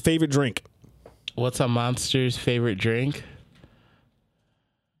monster's favorite drink? What's a monster's favorite drink?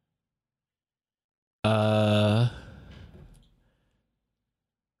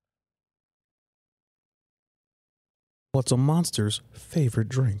 What's a monster's favorite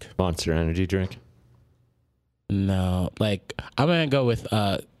drink? Monster Energy drink. No, like I'm gonna go with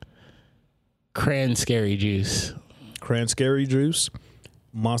cran-scary juice. Cran-scary juice.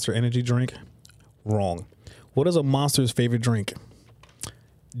 Monster Energy drink. Wrong. What is a monster's favorite drink?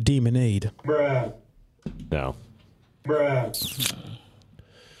 Demonade. Bruh. No. Bruh.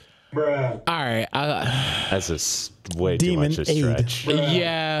 Bruh. All right. That's way too much a Demon-ade. stretch.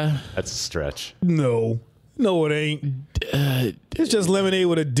 Yeah. That's a stretch. No. No, it ain't. It's just lemonade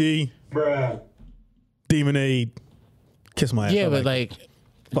with a D. Bruh. Demonade. Kiss my ass. Yeah, I but like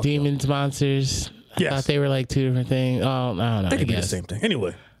like demons, monsters. I Yes. thought they were like two different things. Oh, I don't know. They I could be the guess same thing.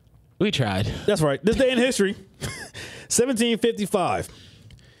 Anyway, we tried. that's right. This day in history, 1755.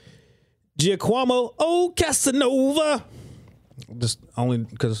 Giacomo O. Casanova. Just only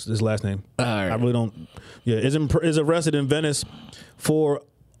because his last name. All right. I really don't. Yeah, is arrested in Venice for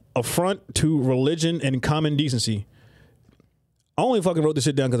affront to religion and common decency. I only fucking wrote this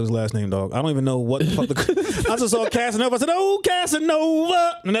shit down because of his last name, dog. I don't even know what the fuck. I just saw Casanova. I said, "Oh,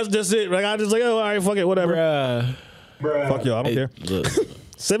 Casanova," and that's just it. Like I just like, oh, all right, fuck it, whatever. Bruh. Fuck y'all, I don't care. Look,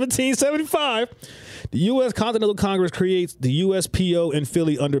 1775, the U.S. Continental Congress creates the USPO in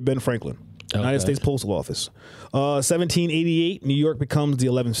Philly under Ben Franklin, United Okay. States Postal Office. 1788, New York becomes the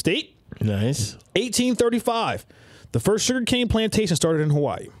 11th state. nice. 1835, the first sugarcane plantation started in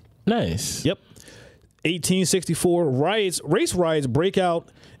Hawaii. Nice. Yep. 1864, race riots break out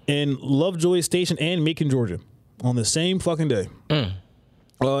in Lovejoy Station and Macon, Georgia, on the same fucking day.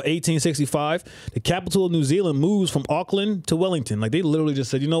 1865, the capital of New Zealand moves from Auckland to Wellington. Like they literally just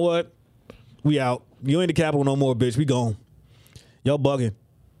said, you know what? We out. You ain't the capital no more, bitch. We gone. Y'all bugging.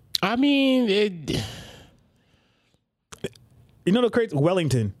 I mean, it. You know the crazy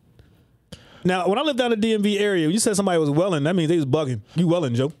Wellington. Now, when I lived down the DMV area, you said somebody was welling, that means they was bugging. You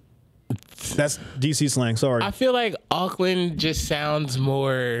welling, Joe. That's DC slang. Sorry. I feel like Auckland just sounds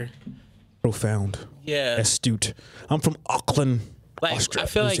more. Profound. Yeah. Astute. I'm from Auckland. Like Austria, I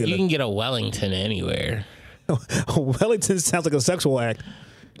feel New like you Zealand. can get a Wellington anywhere. Wellington sounds like a sexual act.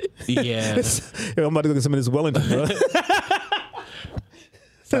 Yeah. I'm about to go get some of this Wellington, bro.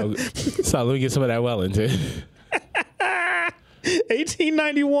 So let me get some of that Wellington.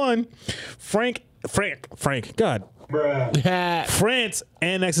 1891, Frank. God, Bruh. France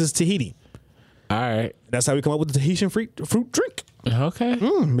annexes Tahiti. All right. That's how we come up with the Tahitian fruit drink. Okay.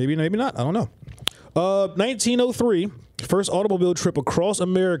 Maybe not. I don't know. 1903, first automobile trip across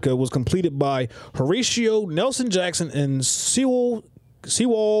America was completed by Horatio Nelson Jackson and Sewall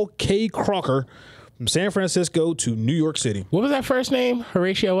K. Crocker from San Francisco to New York City. What was that first name?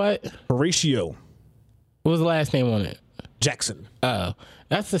 Horatio what? Horatio What was the last name on it? Jackson. Oh,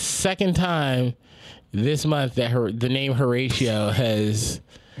 that's the second time this month that the name Horatio has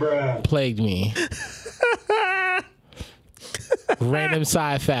Bruh. plagued me. Random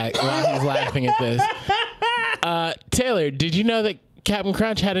side fact while he's laughing at this. Taylor, did you know that Captain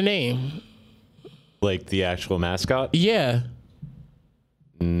Crunch had a name? Like the actual mascot? Yeah.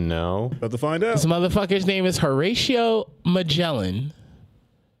 No. About to find out. This motherfucker's name is Horatio Magellan.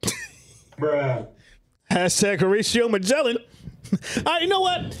 Bruh. Hashtag Horatio Magellan. You know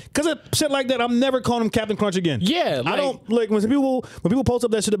what? Because of shit like that, I'm never calling him Captain Crunch again. Yeah, I like- don't like when people post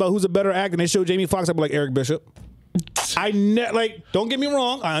up that shit about who's a better actor and they show Jamie Foxx, I'm like Eric Bishop. Don't get me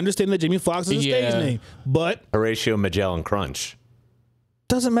wrong. I understand that Jamie Foxx is a stage Yeah. name, but Horatio Magellan Crunch.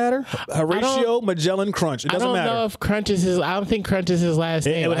 doesn't matter. Horatio Magellan Crunch. It I doesn't don't matter. know if Crunch is his. I don't think Crunch is his last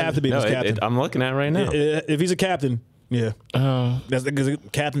name. It would have to be No, his captain. I'm looking at it right now. If he's a captain, yeah. That's because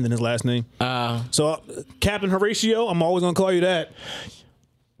captain in his last name. So Captain Horatio, I'm always gonna call you that.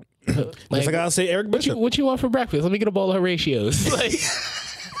 Just like I say Eric Bishop. What you want for breakfast? Let me get a bowl of Horatios. Like,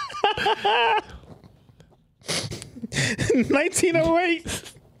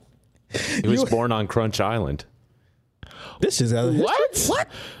 1908. He was born on Crunch Island. This is what?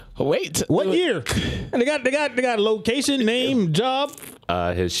 Wait. What year? And they got location, name, job.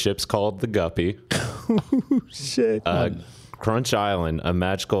 His ship's called the Guppy. Shit. Crunch Island, a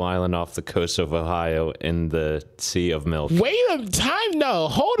magical island off the coast of Ohio in the Sea of Milk. Wait a time. No,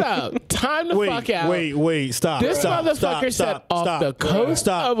 hold up. Time to fuck out. Wait, stop. This stop, motherfucker stop, said off stop, the coast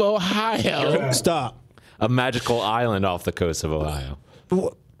stop, of Ohio. Stop. A magical island off the coast of Ohio.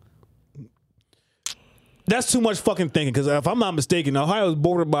 That's too much fucking thinking, because if I'm not mistaken, Ohio is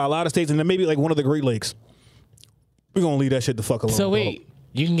bordered by a lot of states and then maybe like one of the Great Lakes. We're going to leave that shit the fuck alone. So wait,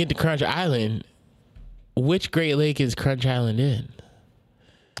 you can get to Crunch Island. Which Great Lake is Crunch Island in?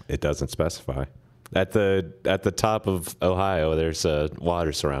 It doesn't specify. At the top of Ohio, there's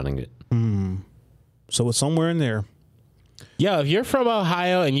water surrounding it. So it's somewhere in there. Yo, if you're from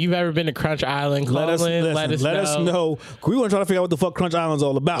Ohio and you've ever been to Crunch Island, call in, let us know. We want to try to figure out what the fuck Crunch Island's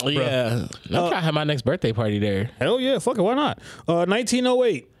all about, bro. Yeah, I'm trying to have my next birthday party there. Hell yeah, fuck it, why not?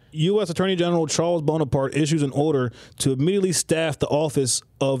 1908, U.S. Attorney General Charles Bonaparte issues an order to immediately staff the Office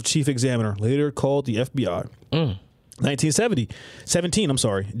of Chief Examiner, later called the FBI. 1917,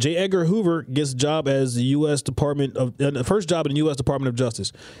 J. Edgar Hoover gets a job as the U.S. first job in the U.S. Department of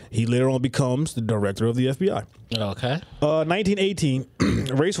Justice. He later on becomes the director of the FBI. Okay. 1918,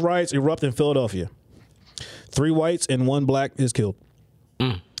 race riots erupt in Philadelphia. 3 whites and 1 black is killed.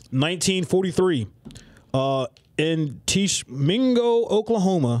 1943, in Tishomingo,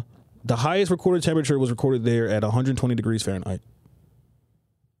 Oklahoma, the highest recorded temperature was recorded there at 120 degrees Fahrenheit.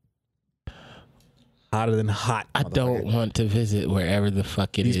 Hotter than hot. I don't want to visit wherever the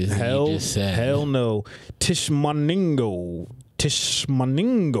fuck it is that you just said. Hell no. Tishomingo.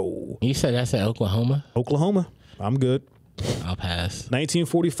 You said that's in Oklahoma? Oklahoma. I'm good. I'll pass.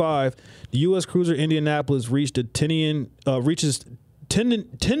 1945, the U.S. cruiser Indianapolis reaches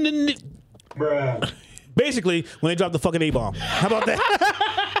basically when they drop the fucking A-bomb. How about that?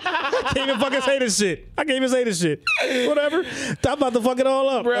 I can't even fucking say this shit. Whatever. I'm about to fuck it all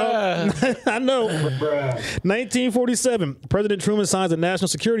up. I know. 1947, President Truman signs the National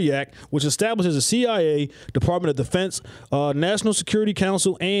Security Act, which establishes the CIA, Department of Defense, National Security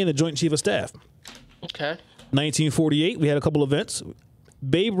Council, and the Joint Chief of Staff. Okay. 1948, we had a couple events.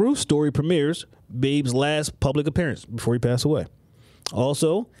 Babe Ruth's story premieres, Babe's last public appearance before he passed away.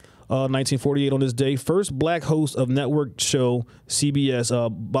 Also, 1948 on this day, first black host of network show CBS,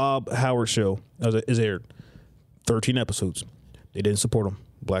 Bob Howard Show, is aired. 13 episodes. They didn't support him,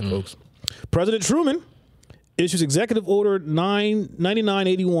 black folks. President Truman issues Executive Order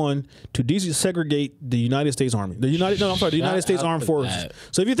 9981 to desegregate the United States Army. The United States Armed Forces.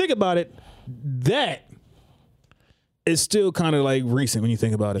 So if you think about it, that is still kind of like recent when you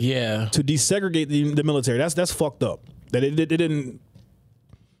think about it. Yeah. To desegregate the military, that's fucked up. That it didn't.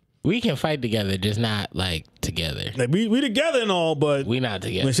 We can fight together, just not like together. Like we together and all, but we not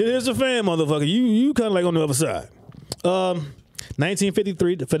together. when shit hits the fan, motherfucker, you kind of like on the other side.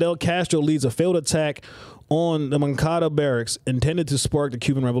 1953, Fidel Castro leads a failed attack on the Moncada barracks intended to spark the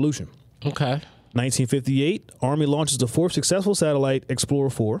Cuban Revolution. Okay. 1958, Army launches the 4th successful satellite,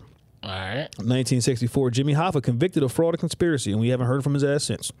 Explorer 4. All right. 1964, Jimmy Hoffa convicted of fraud and conspiracy, and we haven't heard from his ass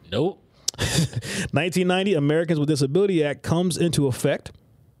since. Nope. 1990, Americans with Disability Act comes into effect.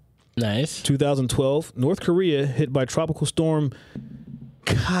 Nice. 2012, North Korea hit by tropical storm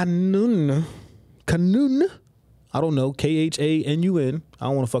Kanun. I don't know. Khanun. I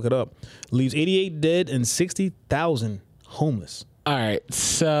don't want to fuck it up. Leaves 88 dead and 60,000 homeless. All right.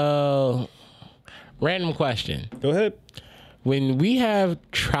 So, random question. Go ahead. When we have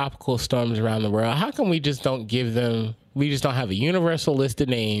tropical storms around the world, how come we just don't have a universal list of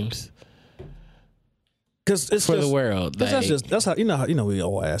names? Because it's for the world. That's how you know we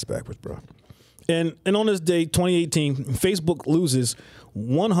all ass backwards, bro. And on this day, 2018, Facebook loses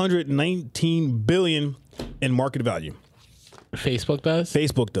 $119 billion in market value. Facebook does?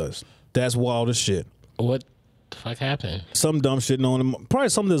 Facebook does. That's wild as shit. What the fuck happened? Some dumb shit on them. Probably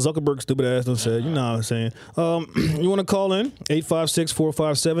something that Zuckerberg stupid ass done said. You know what I'm saying? You want to call in?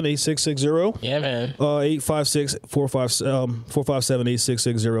 856-457-8660. Yeah, man.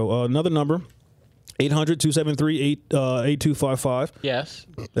 856-457-8660. Another number. 800-273-8255. Yes.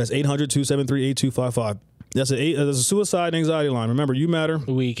 That's 800-273-8255. That's a suicide anxiety line. Remember, you matter.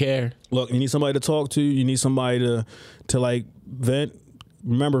 We care. Look, you need somebody to talk to. You need somebody to like vent.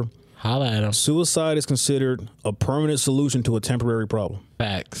 Remember, holla at them. Suicide is considered a permanent solution to a temporary problem.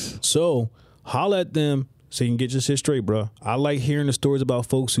 Facts. So holla at them so you can get your shit straight, bro. I like hearing the stories about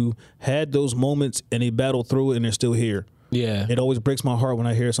folks who had those moments and they battled through it and they're still here. Yeah. It always breaks my heart when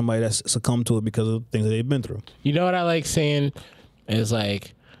I hear somebody that's succumbed to it because of things that they've been through. You know what I like saying is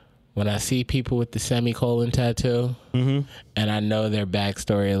like when I see people with the semicolon tattoo and I know their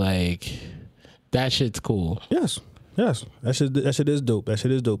backstory, like that shit's cool. Yes. Yes, that shit is dope. That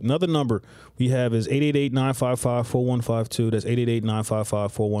shit is dope. Another number we have is 888-955-4152. That's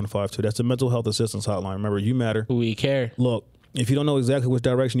 888-955-4152. That's the mental health assistance hotline. Remember, you matter. We care. Look, if you don't know exactly which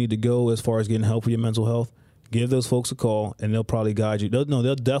direction you need to go as far as getting help with your mental health, give those folks a call, and they'll probably guide you.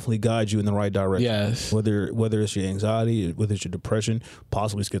 They'll definitely guide you in the right direction. Yes. Whether it's your anxiety, whether it's your depression,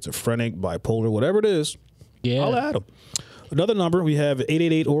 possibly schizophrenic, bipolar, whatever it is, Yeah. I'll add them. Another number, we have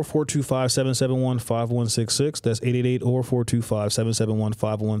 888-425-771-5166. That's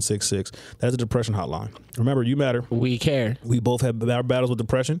 888-425-771-5166. That's the depression hotline. Remember, you matter. We care. We both have our battles with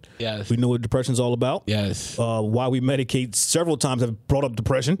depression. Yes. We know what depression's all about. Yes. Why we medicate several times have brought up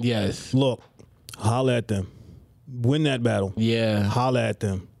depression. Yes. Look, holla at them. Win that battle. Yeah. Holla at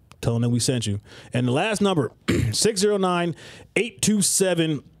them. Tell them that we sent you. And the last number,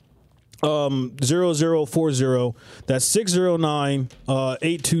 609-827 0040. That's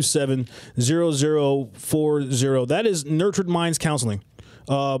 609-827-0040. That is Nurtured Minds Counseling.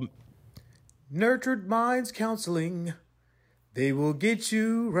 Nurtured Minds Counseling. They will get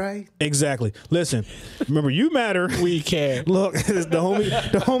you right. Exactly. Listen, remember, you matter. We care. Look,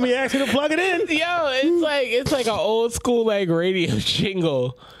 the homie asked me to plug it in. Yo, it's like an old school like radio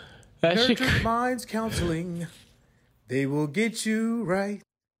jingle. That shit. Nurtured Minds Counseling. They will get you right.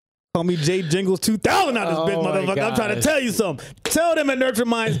 Call me Jay Jingles 2000 out this bitch, Oh my motherfucker. I'm trying to gosh. tell you something. Tell them at Nurture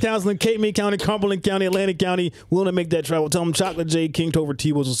Minds Counseling, Cape May County, Cumberland County, Atlantic County, willing to make that travel. Tell them Chocolate J, King Tover,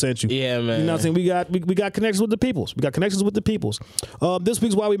 T-Wolves will send you. Yeah, man. You know what I'm saying? We got connections with the peoples. We got connections with the peoples. This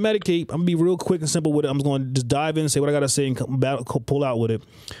week's Why We Medicate. I'm going to be real quick and simple with it. I'm just going to just dive in and say what I got to say and pull out with it.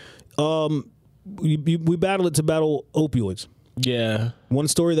 We battle it to battle opioids. Yeah. One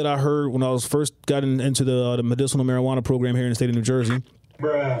story that I heard when I was first got into the medicinal marijuana program here in the state of New Jersey.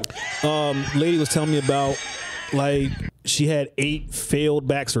 Lady was telling me about, like, she had 8 failed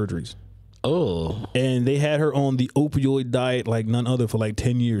back surgeries. Oh, And they had her on the opioid diet like none other for like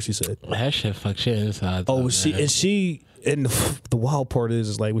 10 years, she said. that shit fuck shit inside. Oh, though, and the wild part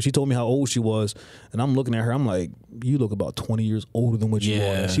is like when she told me how old she was, and I'm looking at her, I'm like, you look about 20 years older than what you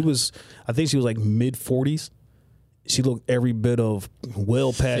Yeah. are. I think she was like mid 40s. She looked every bit of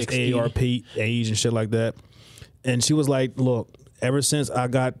well past 60. AARP age and shit like that. And she was like, look, ever since I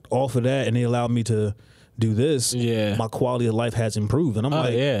got off of that and they allowed me to do this, Yeah. my quality of life has improved. And I'm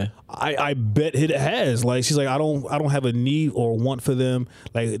like, yeah. I bet it has. Like, she's like, I don't have a need or want for them.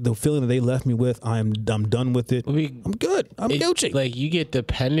 Like, the feeling that they left me with, I'm done with it. I'm good. I'm Gucci. Like, you get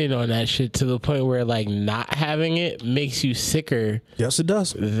dependent on that shit to the point where like not having it makes you sicker Yes, it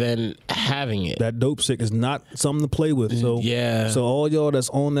does. than having it. That dope sick is not something to play with. So Yeah. So all y'all that's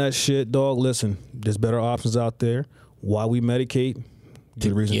on that shit, dog, listen, there's better options out there. Why we medicate?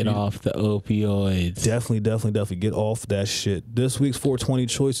 Good reason Get for you to- off the opioids. Definitely get off that shit. This week's 420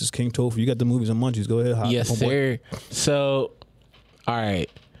 choices, King Topher. You got the movies and munchies. Go ahead. Yes, homeboy. sir. So, all right.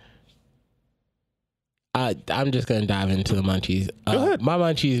 I'm just gonna dive into the munchies. Go ahead. My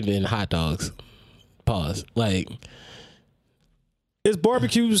munchies been hot dogs. Pause. Like, It's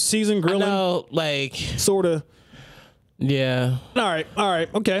barbecue season, I grilling, know, like, sort of. yeah. All right.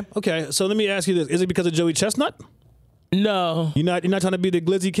 Okay. So let me ask you this: is it because of Joey Chestnut? No, You're not trying to be the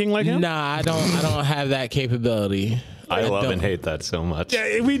glizzy king like him? nah, I don't have that capability. I love don't. and hate that so much.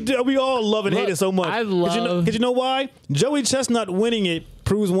 Yeah, we all love and hate Look, it so much. I Because you know why? Joey Chestnut winning it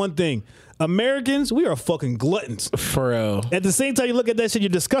proves one thing: Americans, we are fucking gluttons. For real. At the same time, you look at that shit, you're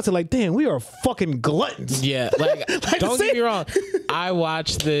disgusted. Like, damn, we are fucking gluttons. Yeah, like, don't say- get me wrong. I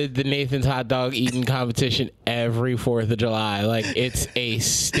watch the Nathan's hot dog eating competition every 4th of July. Like, it's a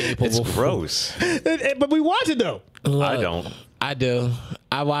staple. It's gross. But we watch it though. I don't. I do.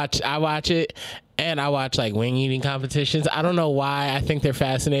 I watch it, and I watch like wing eating competitions. I don't know why. I think they're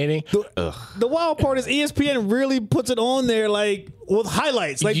fascinating. The wild part is ESPN really puts it on there, like with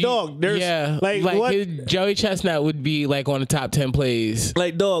highlights. Like, dog, there's like what? Joey Chestnut would be like on the top 10 plays.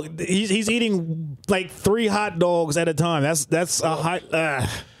 Like, dog, he's eating like 3 hot dogs at a time. That's a high.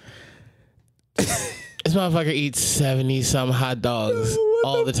 This motherfucker eats 70 some hot dogs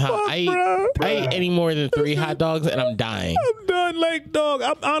all the time. fuck, I bro? eat any more than 3 hot dogs and I'm dying. I'm done. Like, dog,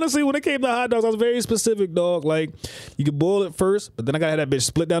 honestly, when it came to hot dogs, I was very specific, dog. Like, you could boil it first, but then I gotta have that bitch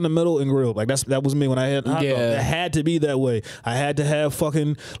split down the middle and grilled. Like, that was me when I had hot dogs. Yeah. It had to be that way. I had to have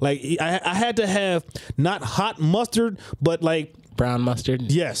fucking like I had to have not hot mustard, but like. Brown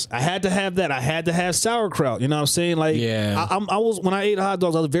mustard. Yes, I had to have that. I had to have sauerkraut. You know what I'm saying? Like, Yeah. I was when I ate hot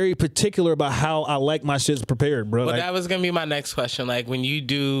dogs, I was very particular about how I like my shits prepared, bro. Well, Like, that was gonna be my next question. Like,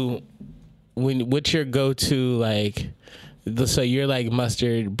 what's your go-to like So you're like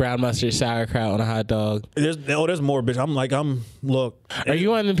mustard, brown mustard, sauerkraut on a hot dog. There's more, bitch. Look. Are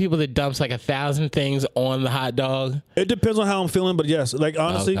you one of the people that dumps like 1,000 things on the hot dog? It depends on how I'm feeling, but yes, like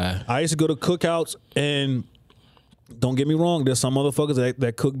honestly, Okay. I used to go to cookouts, and don't get me wrong, there's some motherfuckers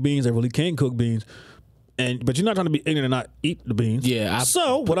that cook beans that really can't cook beans. But you're not trying to be ignorant and not eat the beans. Yeah.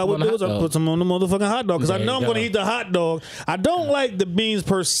 So what I would on a do is hot I dog. put some on the motherfucking hot dog because I There know you I'm going to go. eat the hot dog. I don't like the beans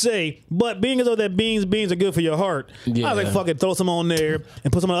per se, but being as though that beans are good for your heart, I Yeah. was like, fucking throw some on there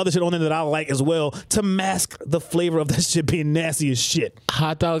and put some other shit on there that I like as well to mask the flavor of that shit being nasty as shit.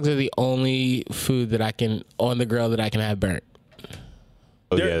 Hot dogs are the only food that I can on the grill that I can have burnt.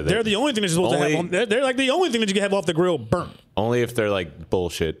 Oh, They're the only thing that you're supposed to have on. They're like the only thing that you can have off the grill burnt. only if they're like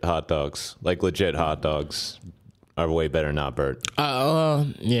bullshit hot dogs. Like legit hot dogs are way better not burnt.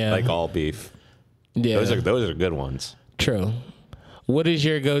 Yeah. Like all beef. yeah. Those are good ones. True. What is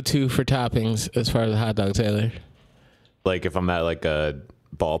your go-to for toppings as far as a hot dog, Taylor? Like if I'm at like a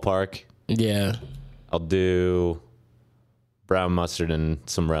ballpark, Yeah. I'll do brown mustard and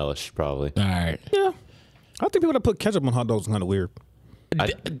some relish probably. All right. Yeah. I think people that put ketchup on hot dogs is kind of weird.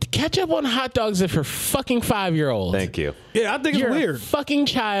 Ketchup on hot dogs are for fucking 5-year-olds. Thank you. Yeah, I think You're it's a weird. fucking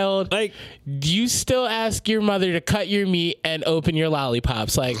child. Like, Do you still ask your mother to cut your meat and open your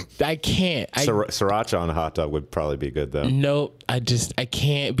lollipops? Like, I can't. Sriracha on a hot dog would probably be good though. Nope. I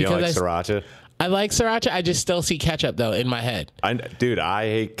can't You don't because like sriracha? I like sriracha. I just still see ketchup though in my head. Dude, I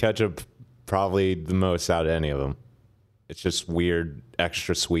hate ketchup probably the most out of any of them. It's just weird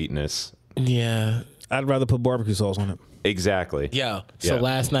extra sweetness. Yeah. I'd rather put barbecue sauce on it. Exactly. Yo. So Yeah.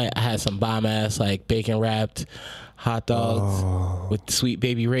 last night I had some bomb ass like bacon wrapped hot dogs with Sweet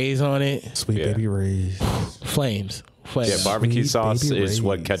Baby Ray's on it. Sweet Yeah. baby Ray's. Flames. Yeah, barbecue Sweet sauce baby is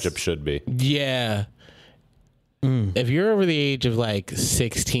what Ray's. ketchup should be. Yeah. If you're over the age of like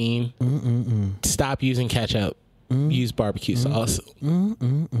 16, stop using ketchup. Use barbecue sauce.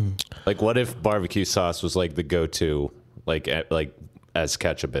 Like, what if barbecue sauce was like the go-to, like as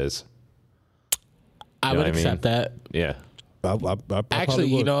ketchup is? I know would what I mean? accept that. Yeah. I Actually, probably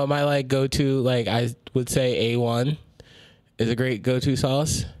you would. know what my like go to, like I would say A1 is a great go to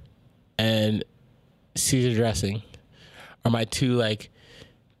sauce, and Caesar dressing are my two like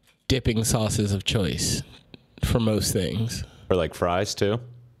dipping sauces of choice for most things. Or like fries too.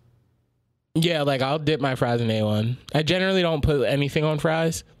 Yeah, like I'll dip my fries in A1. I generally don't put anything on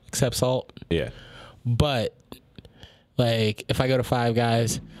fries except salt, Yeah. but like if I go to Five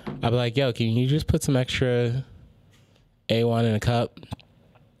Guys, I'll be like, yo, can you just put some extra A1 in a cup?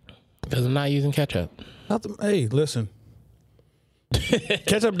 Because I'm not using ketchup. Hey, listen.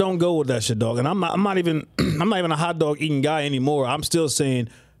 Ketchup don't go with that shit, dog. And I'm not even a hot dog eating guy anymore. I'm still saying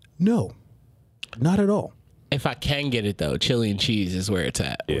no, not at all. If I can get it though, chili and cheese is where it's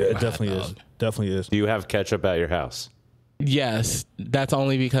at. It definitely is. Definitely is. Do you have ketchup at your house? Yes, that's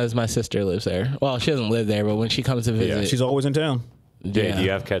only because my sister lives there. Well, she doesn't live there, but when she comes to visit, She's always in town. Jay, yeah. do you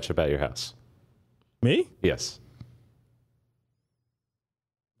have ketchup at your house? Me? Yes.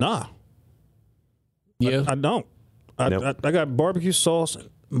 Nah, You? I don't. I Nope. I got barbecue sauce,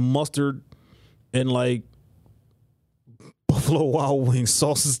 mustard, and like Buffalo Wild Wings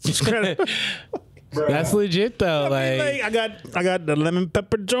sauces. That's legit though. I got the lemon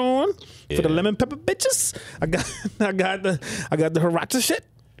pepper John for the Yeah. lemon pepper bitches. I got the Hirata shit.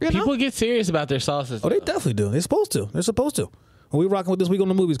 You know? people get serious about their sauces. Oh, they definitely do. They're supposed to. They're supposed to. What we rocking with this week on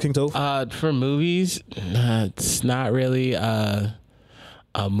the movies, King Toph? For movies, it's not really a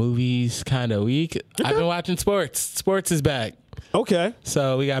movies kind of week. I've been watching sports. Sports is back. Okay,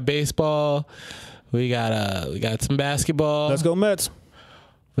 So we got baseball. We got some basketball. let's go Mets.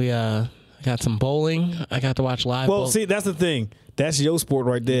 We got some bowling. I got to watch live. Well, bowling. see, that's the thing. That's your sport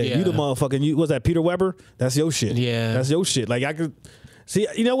right there. Yeah. You the motherfucking. You was that Peter Weber? That's your shit. Yeah. that's your shit. Like I could see.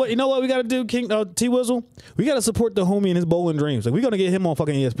 You know what? You know what we got to do, King T Wizzle. We got to support the homie and his bowling dreams. Like we gonna get him on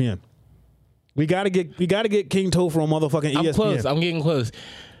fucking ESPN. We gotta get King Topher on motherfucking I'm ESPN. close. I'm getting close.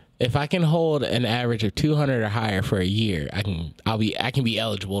 If I can hold an average of 200 or higher for a year, I can be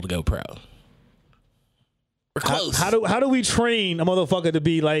eligible to go pro. We're close. How do we train a motherfucker to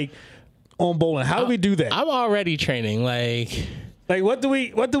be like on bowling? How do we do that? I'm already training. Like Like what do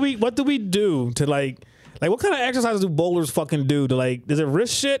we do to like what kind of exercises do bowlers fucking do to like? Is it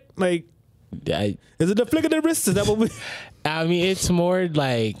wrist shit? Like is it the flick of the wrist? Is that what we? I mean, it's more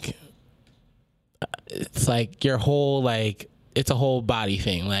like it's like your whole like it's a whole body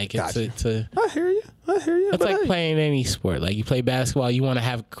thing. Like Gotcha. it's a I hear you. it's but like hey, playing any sport. Like you play basketball, you want to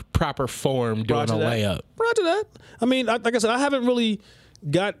have proper form doing Roger a that. layup. Roger that. I mean, like I said, I haven't really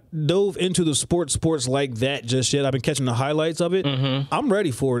dove into the sports like that just yet. I've been catching the highlights of it. I'm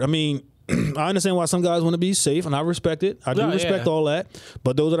ready for it. I mean, I understand why some guys want to be safe, and I respect it. I do respect all that.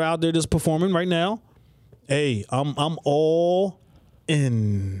 But those that are out there just performing right now, hey, I'm all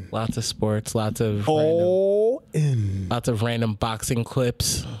in. Lots of sports, lots of random boxing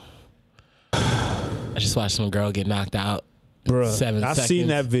clips. I just watched some girl get knocked out. Bruh, 7 seconds. I've seen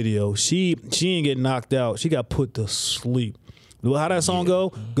that video. She ain't get knocked out. She got put to sleep. How that song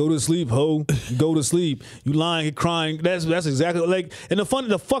go? Go to sleep, ho. Go to sleep. You lying and crying. That's exactly like. And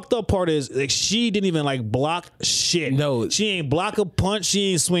the fucked up part is like she didn't even like block shit. No, she ain't block a punch.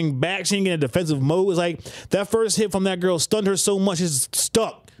 She ain't swing back. She ain't get in a defensive mode. It's like that first hit from that girl stunned her so much she's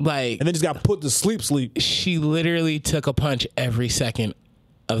stuck. Like, and then just got put to sleep. She literally took a punch every second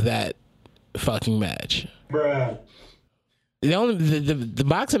of that fucking match. Bruh. The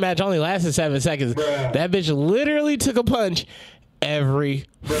boxing match only lasted 7 seconds. Bruh. That bitch literally took a punch every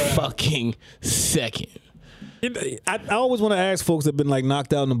fucking second. I always want to ask folks that have been like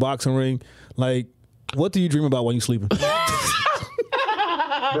knocked out in the boxing ring, like, what do you dream about when you sleeping? Bruh.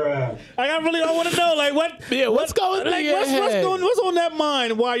 I really want to know, like, what? Yeah, what's going on? Like, what's on that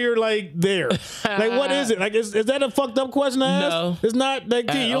mind while you're like there? Like, what is it? Like, is that a fucked up question to ask? No, it's not. Like,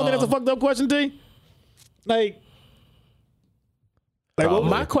 T, you don't think that's a fucked up question, T? Like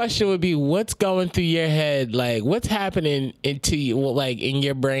my question would be, what's going through your head? Like, what's happening into you, like in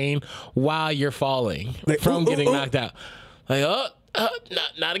your brain while you're falling from getting knocked out? Like,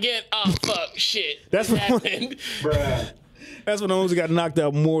 not again. Oh fuck, shit. That's what happened. Bruh. That's when Owens got knocked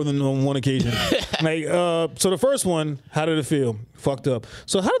out more than on one occasion. Like, so the first one, how did it feel? Fucked up.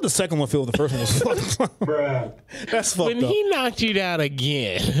 So how did the second one feel? The first one was fucked up. Bruh. That's fucked When up. he knocked you down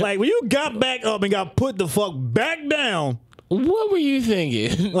again, Like when you got back up and got put the fuck back down. what were you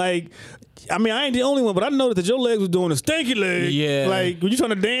thinking? Like, I mean, I ain't the only one, but I noticed that your legs was doing a stanky leg. Yeah. Like, were you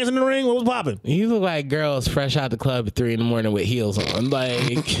trying to dance in the ring? What was popping? You look like girls fresh out the club at 3 a.m. with heels on.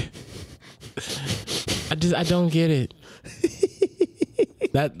 Like, I don't get it.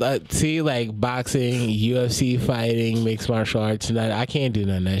 See, like boxing, UFC fighting, mixed martial arts, and I can't do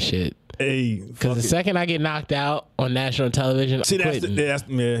none of that shit. Hey, Because the second I get knocked out on national television, see, I'm quitting.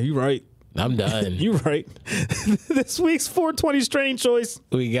 yeah, you right. I'm done. You right. This week's 420 strain choice.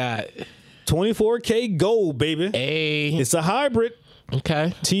 We got 24K gold, baby. a It's a hybrid.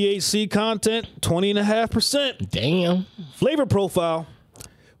 okay. THC content, 20.5%. Damn. Flavor profile,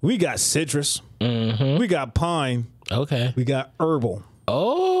 we got citrus. Mm-hmm. We got pine. Okay. We got herbal.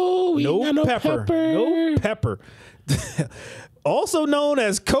 Oh, we got no pepper. No pepper. Also known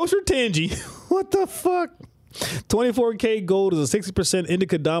as kosher tangy. What the fuck? 24K Gold is a 60%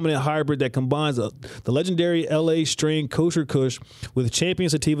 indica dominant hybrid that combines the legendary LA strain Kosher Kush with champion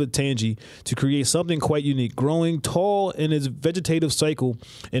sativa tangy to create something quite unique. Growing tall in its vegetative cycle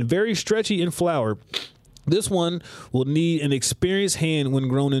and very stretchy in flower, this one will need an experienced hand when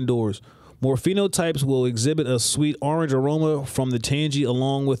grown indoors. More phenotypes will exhibit a sweet orange aroma from the tangy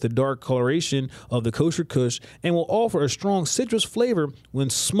along with the dark coloration of the Kosher Kush and will offer a strong citrus flavor when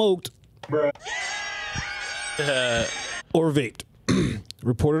smoked or vaped.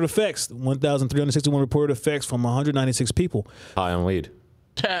 Reported effects, 1,361 reported effects from 196 people. High on weed.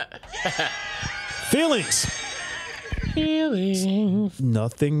 Feelings.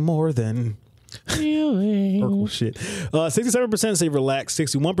 Nothing more than Urkel shit. 67% say relaxed,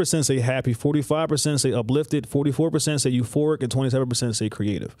 61% say happy, 45% say uplifted, 44% say euphoric, and 27% say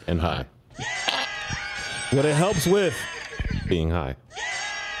creative. And high. What it helps with, Being high.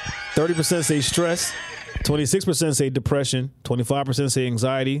 30% say stress, 26% say depression, 25% say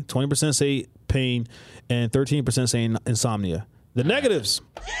anxiety, 20% say pain, and 13% say insomnia. The negatives.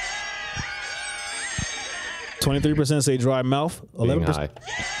 23% say dry mouth, Being high.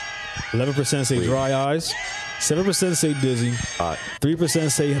 11% say dry eyes, 7% say dizzy,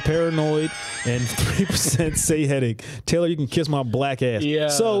 3% say paranoid, and 3% say headache. Taylor, you can kiss my black ass. Yeah.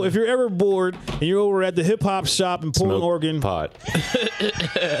 So if you're ever bored and you're over at the hip hop shop in Portland, Smoke Oregon, pot.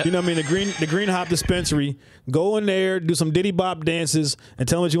 you know what I mean, the green hop dispensary, go in there, do some diddy bop dances, and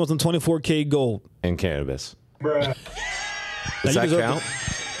tell them that you want some 24K gold. And cannabis. Bruh. Does Now, you that deserve count?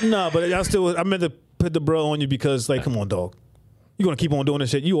 No, but I meant to put the bro on you because, like, come on, dog. You're going to keep on doing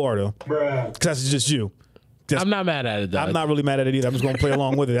this shit. You are, though. Bruh. Because that's just you. I'm not mad at it, though. I'm not really mad at it either. I'm just going to play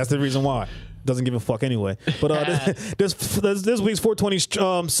along with it. That's the reason why. Doesn't give a fuck anyway. But this week's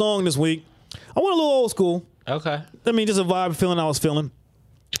 420 song this week, I went a little old school. Okay. I mean, just a vibe feeling I was feeling.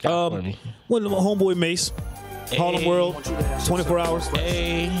 Went to my homeboy Mace, Harlem World, 24 hours.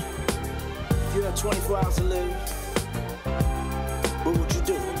 Hey. If you had 24 hours to live, what would you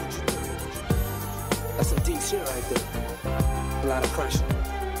do? That's some deep shit right there. A lot of pressure.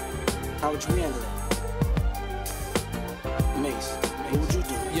 How would you handle it? Mace, what would you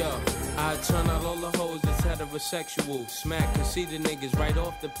do? Yo, I I turn out all the hoes that's heterosexual. Smack conceited niggas right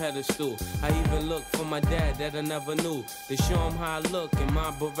off the pedestal. I even look for my dad that I never knew, to show him how I look in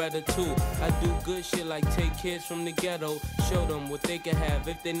my Beretta too. I do good shit like take kids from the ghetto, show them what they can have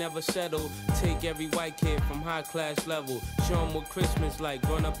if they never settle. Take every white kid from high class level, show them what Christmas like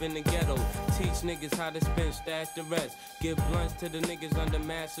growing up in the ghetto. Teach niggas how to spend, stash the rest. Give blunts to the niggas under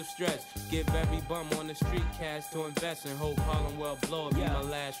massive stress. Give every bum on the street cash to invest and hope Harlem will blow up. Be my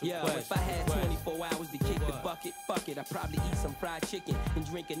last request. If I had 24 hours to kick the bucket, fuck it, I'd probably eat some fried chicken and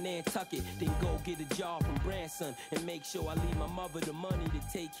drink a Nantucket. Then go get a job from Branson and make sure I leave my mother the money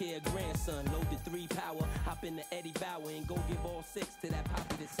to take care of grandson. Load the 3 power, hop in the Eddie Bauer and go give all 6 to that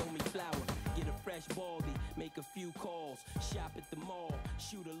poppy that sold me flour. Get a fresh baldy, make a few calls, shop at the mall,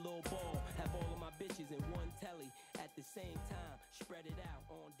 shoot a little ball, have all of my